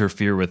like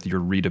interfere with your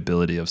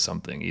readability of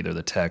something, either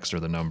the text or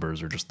the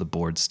numbers or just the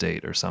board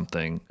state or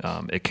something.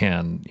 It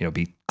can,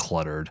 be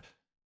cluttered.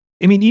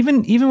 I mean,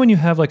 even when you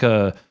have like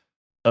a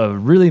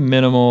really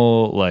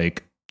minimal,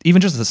 like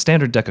even just a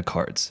standard deck of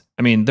cards.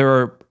 I mean, there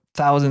are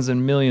thousands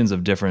and millions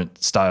of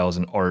different styles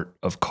and art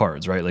of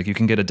cards, right? Like you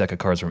can get a deck of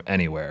cards from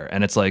anywhere.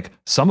 And it's like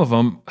some of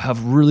them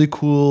have really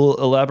cool,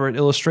 elaborate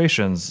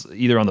illustrations,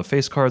 either on the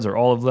face cards or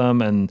all of them.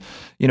 And,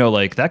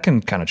 like that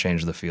can kind of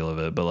change the feel of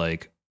it. But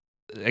like,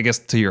 I guess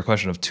to your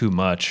question of too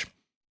much,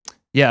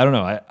 yeah, I don't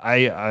know.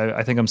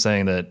 I think I'm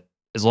saying that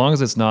as long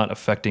as it's not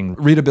affecting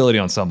readability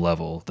on some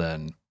level,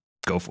 then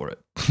go for it.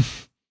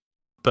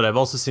 But I've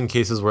also seen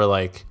cases where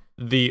like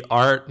the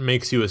art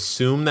makes you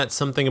assume that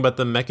something about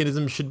the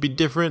mechanism should be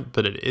different,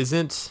 but it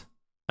isn't.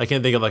 I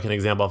can't think of like an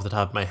example off the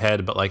top of my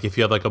head, but like if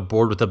you have like a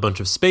board with a bunch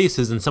of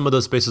spaces and some of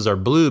those spaces are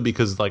blue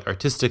because like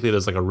artistically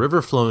there's like a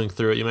river flowing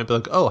through it, you might be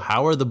like, oh,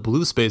 how are the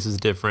blue spaces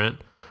different?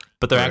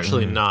 But they're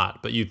actually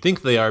not. But you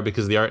think they are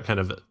because the art kind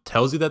of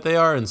tells you that they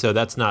are. And so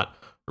that's not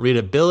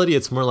readability.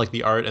 It's more like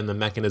the art and the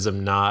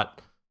mechanism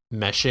not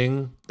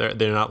meshing.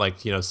 They're not like,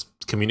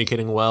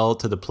 communicating well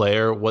to the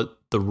player what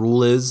the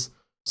rule is.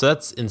 So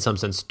that's in some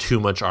sense too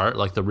much art.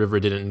 Like the river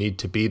didn't need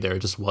to be there; it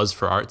just was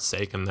for art's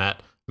sake, and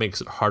that makes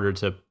it harder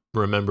to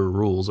remember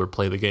rules or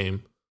play the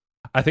game.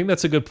 I think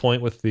that's a good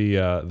point with the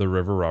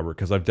river, Robert,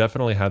 because I've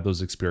definitely had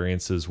those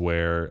experiences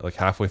where, like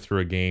halfway through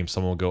a game,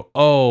 someone will go,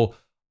 "Oh,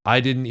 I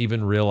didn't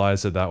even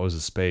realize that was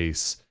a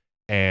space,"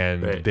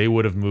 and they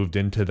would have moved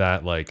into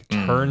that like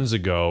turns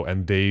ago,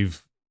 and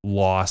they've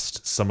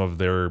lost some of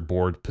their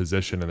board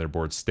position and their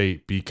board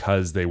state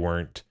because they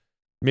weren't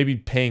maybe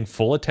paying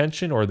full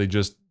attention, or they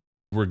just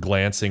were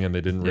glancing and they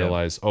didn't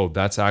realize, oh,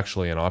 that's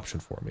actually an option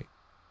for me.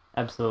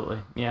 Absolutely,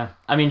 yeah.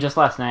 I mean, just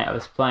last night I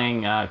was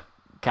playing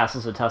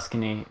Castles of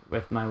Tuscany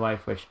with my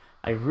wife, which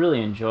I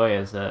really enjoy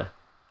as a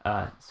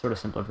sort of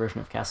simpler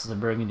version of Castles of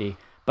Burgundy.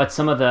 But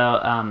some of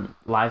the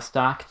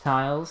livestock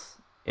tiles,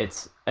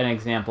 it's an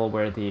example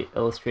where the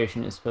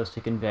illustration is supposed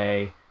to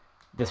convey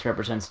this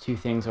represents two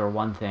things or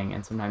one thing,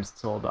 and sometimes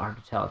it's a little bit hard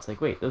to tell. It's like,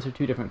 wait, those are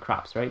two different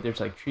crops, right? There's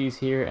like trees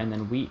here and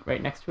then wheat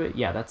right next to it.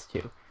 Yeah, that's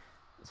two.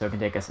 So it can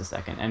take us a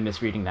second, and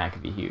misreading that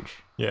could be huge.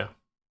 Yeah.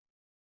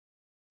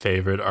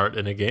 Favorite art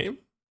in a game?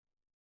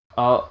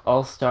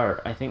 I'll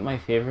start. I think my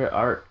favorite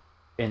art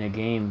in a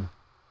game,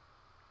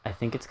 I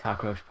think it's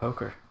Cockroach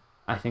Poker.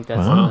 I think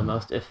that's the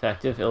most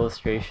effective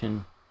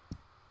illustration.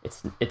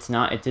 It's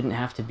not. It didn't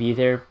have to be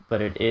there,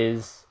 but it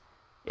is.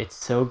 It's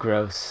so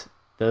gross.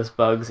 Those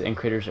bugs and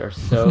critters are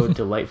so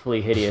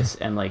delightfully hideous,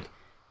 and like,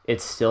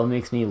 it still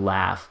makes me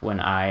laugh when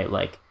I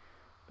like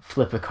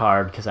flip a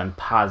card because I'm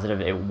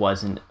positive it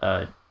wasn't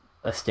a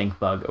stink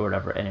bug or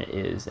whatever, and it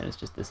is, and it's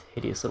just this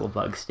hideous little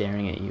bug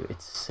staring at you.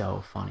 It's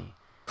so funny.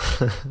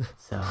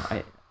 So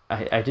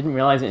I didn't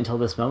realize it until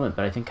this moment,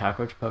 but I think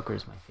Cockroach Poker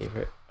is my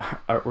favorite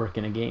artwork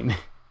in a game.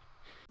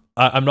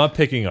 I'm not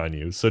picking on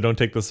you, so don't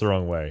take this the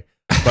wrong way,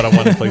 but I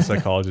want to play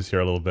psychologist here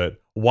a little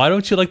bit. Why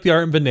don't you like the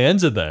art in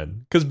Bonanza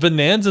then? Because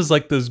Bonanza is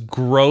like this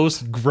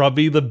gross,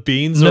 grubby, the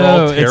beans are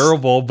all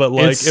terrible, but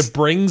like it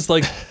brings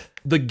like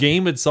the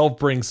game itself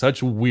brings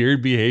such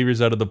weird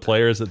behaviors out of the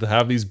players that to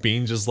have these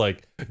beans just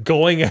like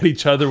going at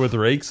each other with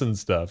rakes and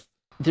stuff.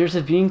 There's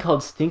a being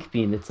called Stink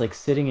Bean that's like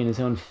sitting in his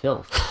own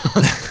filth.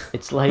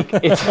 it's like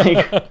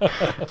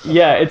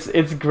yeah,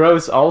 it's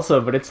gross also,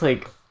 but it's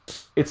like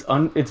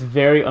it's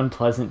very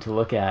unpleasant to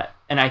look at.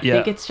 And I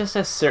think it's just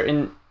a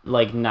certain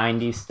like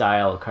 90s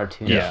style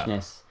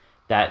cartoonishness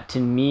that to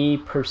me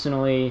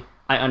personally,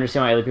 I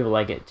understand why other people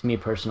like it. To me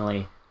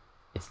personally,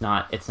 it's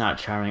not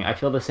charming. I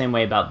feel the same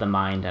way about The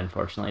Mind,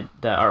 unfortunately.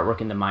 The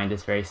artwork in The Mind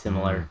is very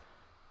similar.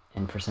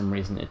 And for some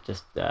reason, it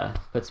just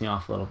puts me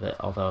off a little bit,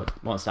 although it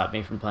won't stop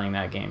me from playing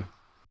that game.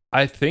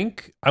 I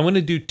think I'm going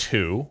to do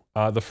two.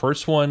 The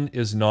first one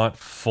is not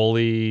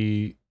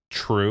fully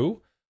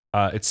true.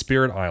 It's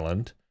Spirit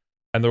Island.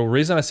 And the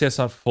reason I say it's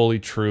not fully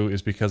true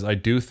is because I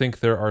do think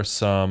there are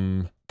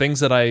some things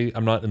that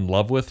I'm not in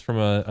love with from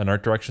an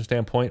art direction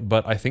standpoint,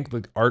 but I think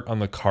the art on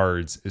the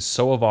cards is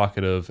so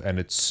evocative and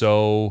it's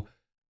so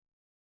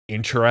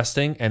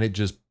interesting, and it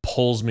just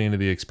pulls me into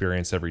the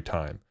experience every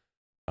time.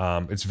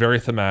 It's very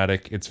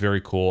thematic. It's very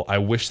cool. I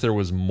wish there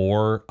was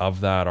more of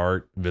that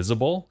art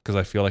visible because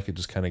I feel like it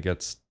just kind of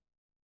gets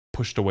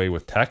pushed away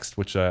with text,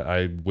 which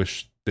I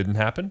wish didn't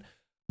happen.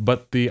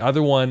 But the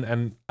other one,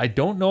 and I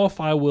don't know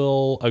if I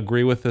will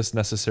agree with this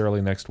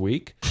necessarily next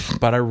week,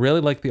 but I really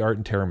like the art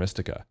in Terra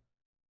Mystica.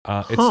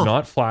 It's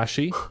not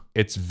flashy.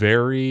 It's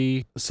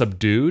very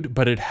subdued,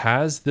 but it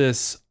has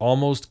this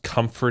almost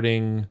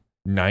comforting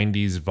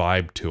 90s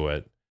vibe to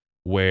it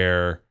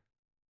where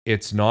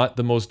it's not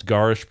the most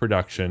garish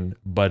production,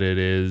 but it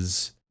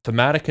is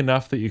thematic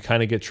enough that you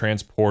kind of get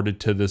transported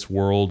to this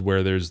world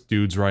where there's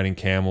dudes riding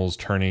camels,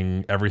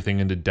 turning everything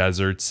into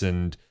deserts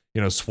and,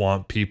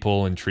 swamp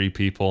people and tree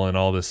people and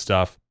all this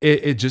stuff.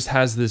 It just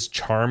has this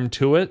charm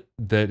to it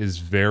that is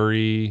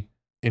very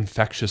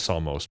infectious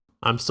almost.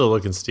 I'm still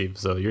looking, Steve,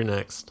 so you're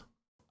next.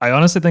 I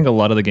honestly think a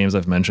lot of the games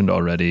I've mentioned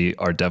already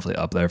are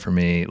definitely up there for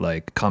me,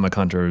 like Comic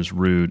Hunters,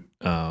 Root,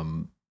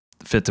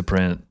 Fit to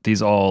Print.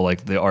 These all,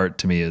 like, the art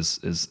to me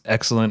is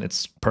excellent.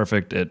 It's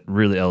perfect. It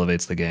really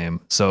elevates the game.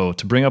 So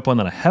to bring up one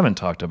that I haven't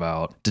talked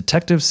about,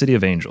 Detective City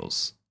of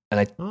Angels. And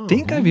I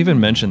think I've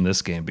even mentioned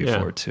this game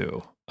before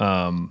too.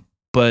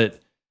 But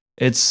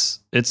it's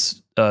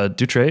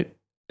Dutrait,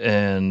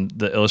 and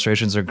the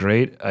illustrations are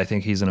great. I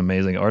think he's an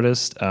amazing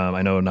artist.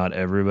 I know not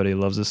everybody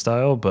loves his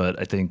style, but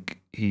I think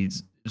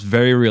he's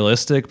very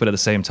realistic, but at the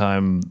same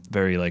time,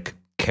 very like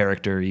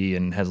character-y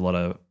and has a lot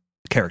of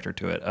character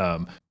to it.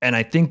 And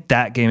I think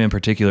that game in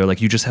particular,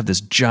 like, you just have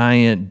this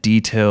giant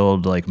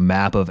detailed like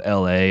map of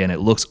LA, and it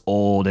looks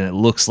old, and it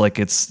looks like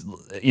it's,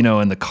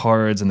 and the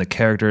cards and the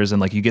characters,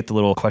 and like you get the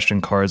little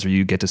question cards where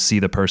you get to see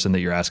the person that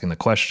you're asking the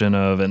question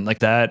of. And like,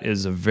 that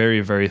is a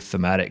very, very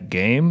thematic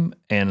game.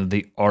 And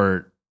the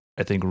art,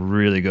 I think,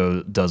 really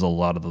does a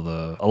lot of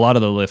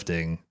the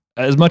lifting,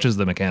 as much as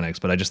the mechanics,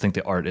 but I just think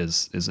the art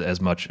is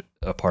as much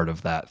a part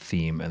of that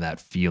theme and that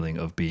feeling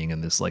of being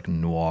in this like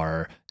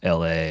noir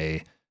LA,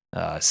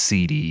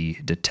 seedy,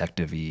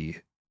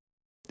 detective-y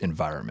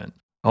environment.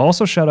 I'll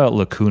also shout out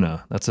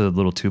Lacuna. That's a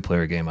little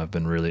 2-player game I've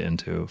been really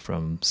into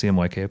from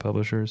CMYK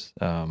Publishers.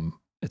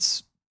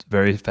 It's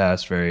very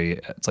fast,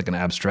 it's like an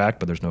abstract,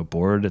 but there's no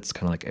board. It's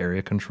kind of like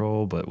area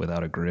control, but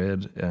without a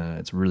grid.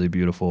 It's really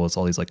beautiful. It's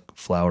all these like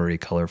flowery,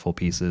 colorful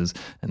pieces.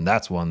 And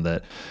that's one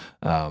that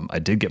I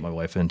did get my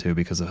wife into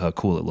because of how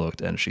cool it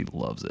looked, and she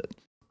loves it.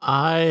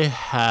 I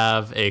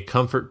have a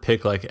comfort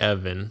pick like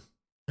Evan,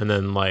 and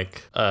then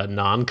like a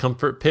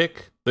non-comfort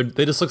pick.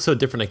 They just look so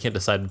different, I can't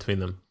decide between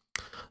them.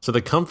 So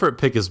the comfort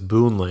pick is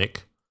Boon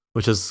Lake,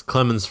 which is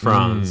Clemens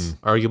Franz,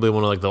 arguably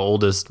one of like the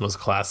oldest, most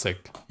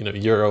classic,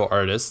 Euro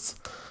artists.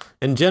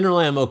 And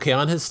generally I'm okay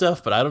on his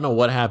stuff, but I don't know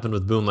what happened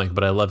with Boon Lake,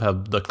 but I love how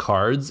the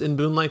cards in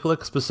Boon Lake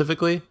look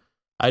specifically.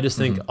 I just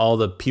think all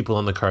the people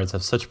on the cards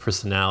have such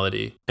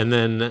personality. And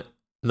then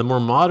the more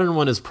modern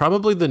one is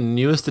probably the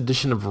newest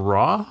edition of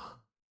Raw.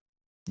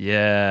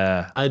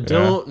 Yeah. I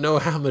don't know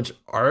how much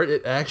art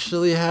it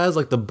actually has.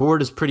 Like, the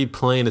board is pretty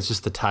plain. It's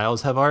just the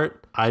tiles have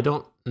art. I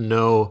don't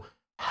know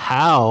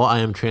how I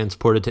am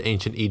transported to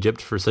ancient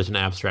Egypt for such an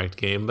abstract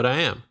game, but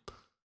I am.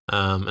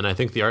 And I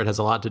think the art has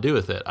a lot to do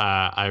with it.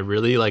 I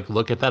really like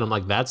look at that. I'm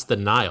like, that's the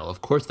Nile.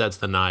 Of course, that's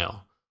the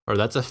Nile, or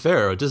that's a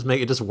pharaoh. It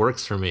just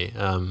works for me.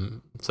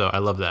 So I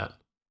love that.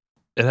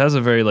 It has a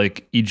very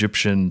like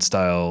Egyptian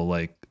style,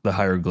 like the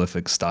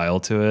hieroglyphic style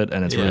to it,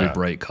 and it's really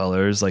bright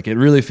colors. Like, it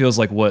really feels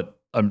like what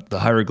the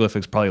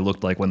hieroglyphics probably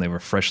looked like when they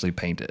were freshly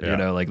painted.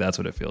 Like, that's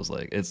what it feels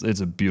like.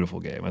 It's a beautiful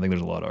game. I think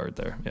there's a lot of art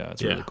there. Yeah,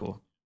 it's really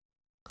cool.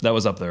 That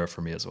was up there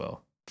for me as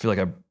well. I feel like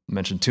I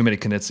mentioned too many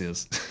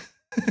Knizias.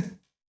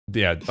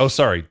 Yeah. Oh,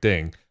 sorry.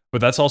 Ding.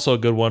 But that's also a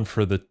good one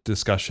for the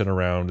discussion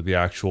around the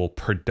actual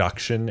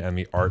production and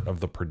the art of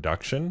the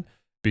production,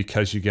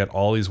 because you get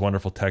all these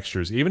wonderful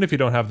textures. Even if you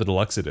don't have the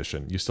deluxe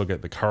edition, you still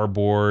get the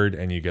cardboard,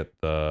 and you get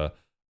the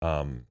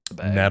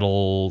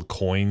metal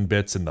coin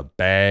bits in the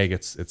bag.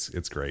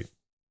 It's great.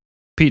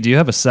 Pete, do you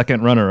have a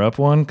second runner-up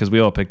one? Because we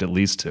all picked at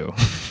least two.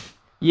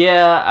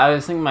 Yeah, I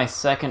was thinking my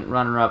second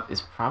runner-up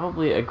is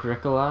probably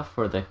Agricola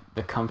for the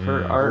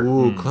comfort art.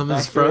 Ooh,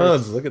 Clemens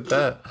Franz, look at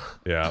that.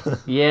 Yeah.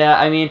 Yeah,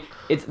 I mean,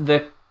 it's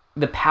the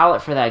the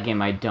palette for that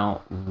game I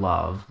don't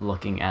love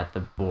looking at the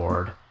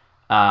board.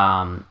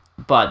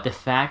 But the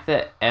fact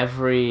that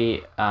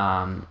every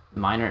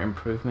minor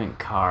improvement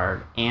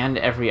card and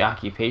every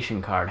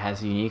occupation card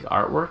has unique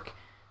artwork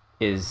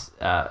is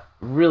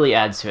really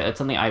adds to it. It's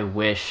something I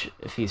wish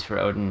Feast for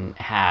Odin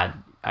had.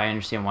 I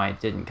understand why it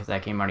didn't, because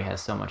that game already has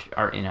so much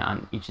art in it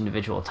on each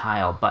individual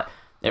tile, but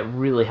it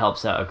really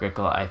helps out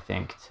Agricola, I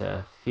think,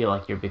 to feel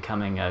like you're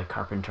becoming a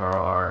carpenter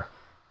or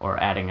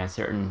adding a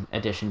certain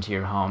addition to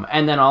your home.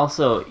 And then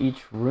also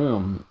each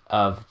room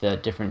of the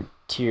different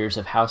tiers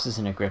of houses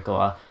in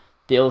Agricola,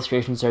 the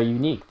illustrations are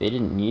unique. They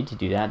didn't need to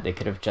do that. They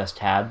could have just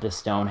had the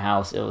stone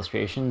house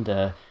illustration,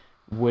 the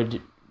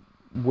wood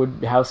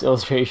house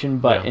illustration,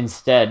 but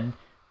instead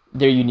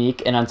they're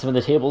unique. And on some of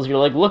the tables, you're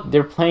like, look,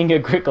 they're playing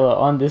Agricola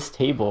on this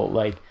table.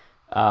 Like,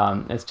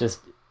 it's just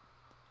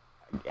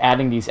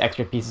adding these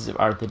extra pieces of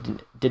art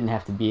that didn't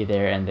have to be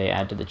there, and they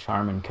add to the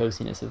charm and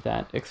coziness of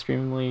that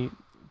extremely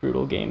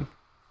brutal game.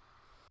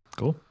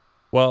 Cool.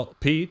 Well,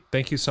 Pete,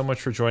 thank you so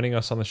much for joining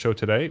us on the show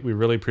today. We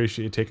really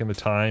appreciate you taking the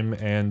time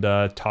and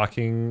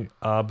talking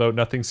about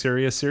Nothing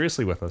Serious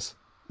seriously with us.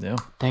 Yeah.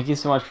 Thank you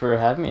so much for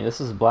having me.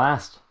 This was a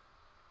blast.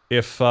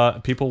 If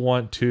people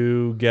want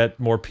to get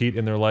more Pete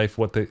in their life,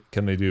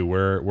 can they do?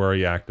 Where are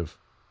you active?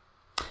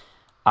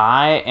 Where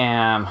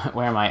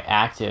am I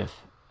active?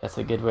 That's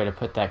a good way to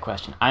put that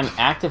question. I'm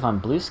active on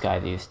Blue Sky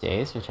these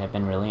days, which I've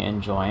been really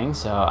enjoying.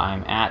 So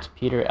I'm at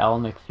Peter L.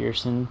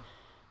 McPherson,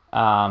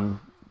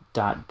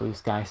 .Blue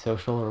Sky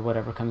Social or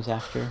whatever comes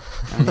after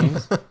our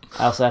names.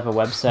 I also have a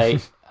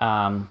website,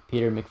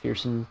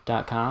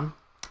 petermcpherson.com,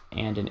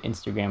 and an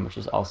Instagram, which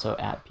is also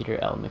at Peter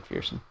L.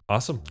 McPherson.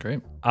 Awesome. Great.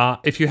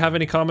 If you have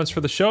any comments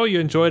for the show, you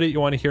enjoyed it, you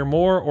want to hear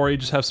more, or you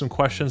just have some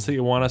questions that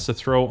you want us to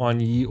throw on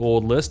ye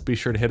old list, be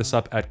sure to hit us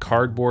up at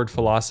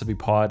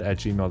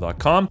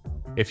cardboardphilosophypod@gmail.com.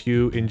 If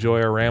you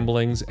enjoy our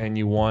ramblings and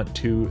you want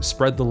to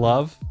spread the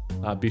love,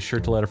 be sure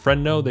to let a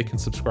friend know. They can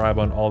subscribe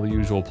on all the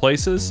usual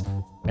places.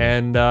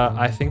 And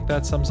I think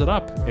that sums it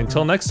up.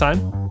 Until next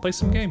time, play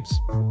some games.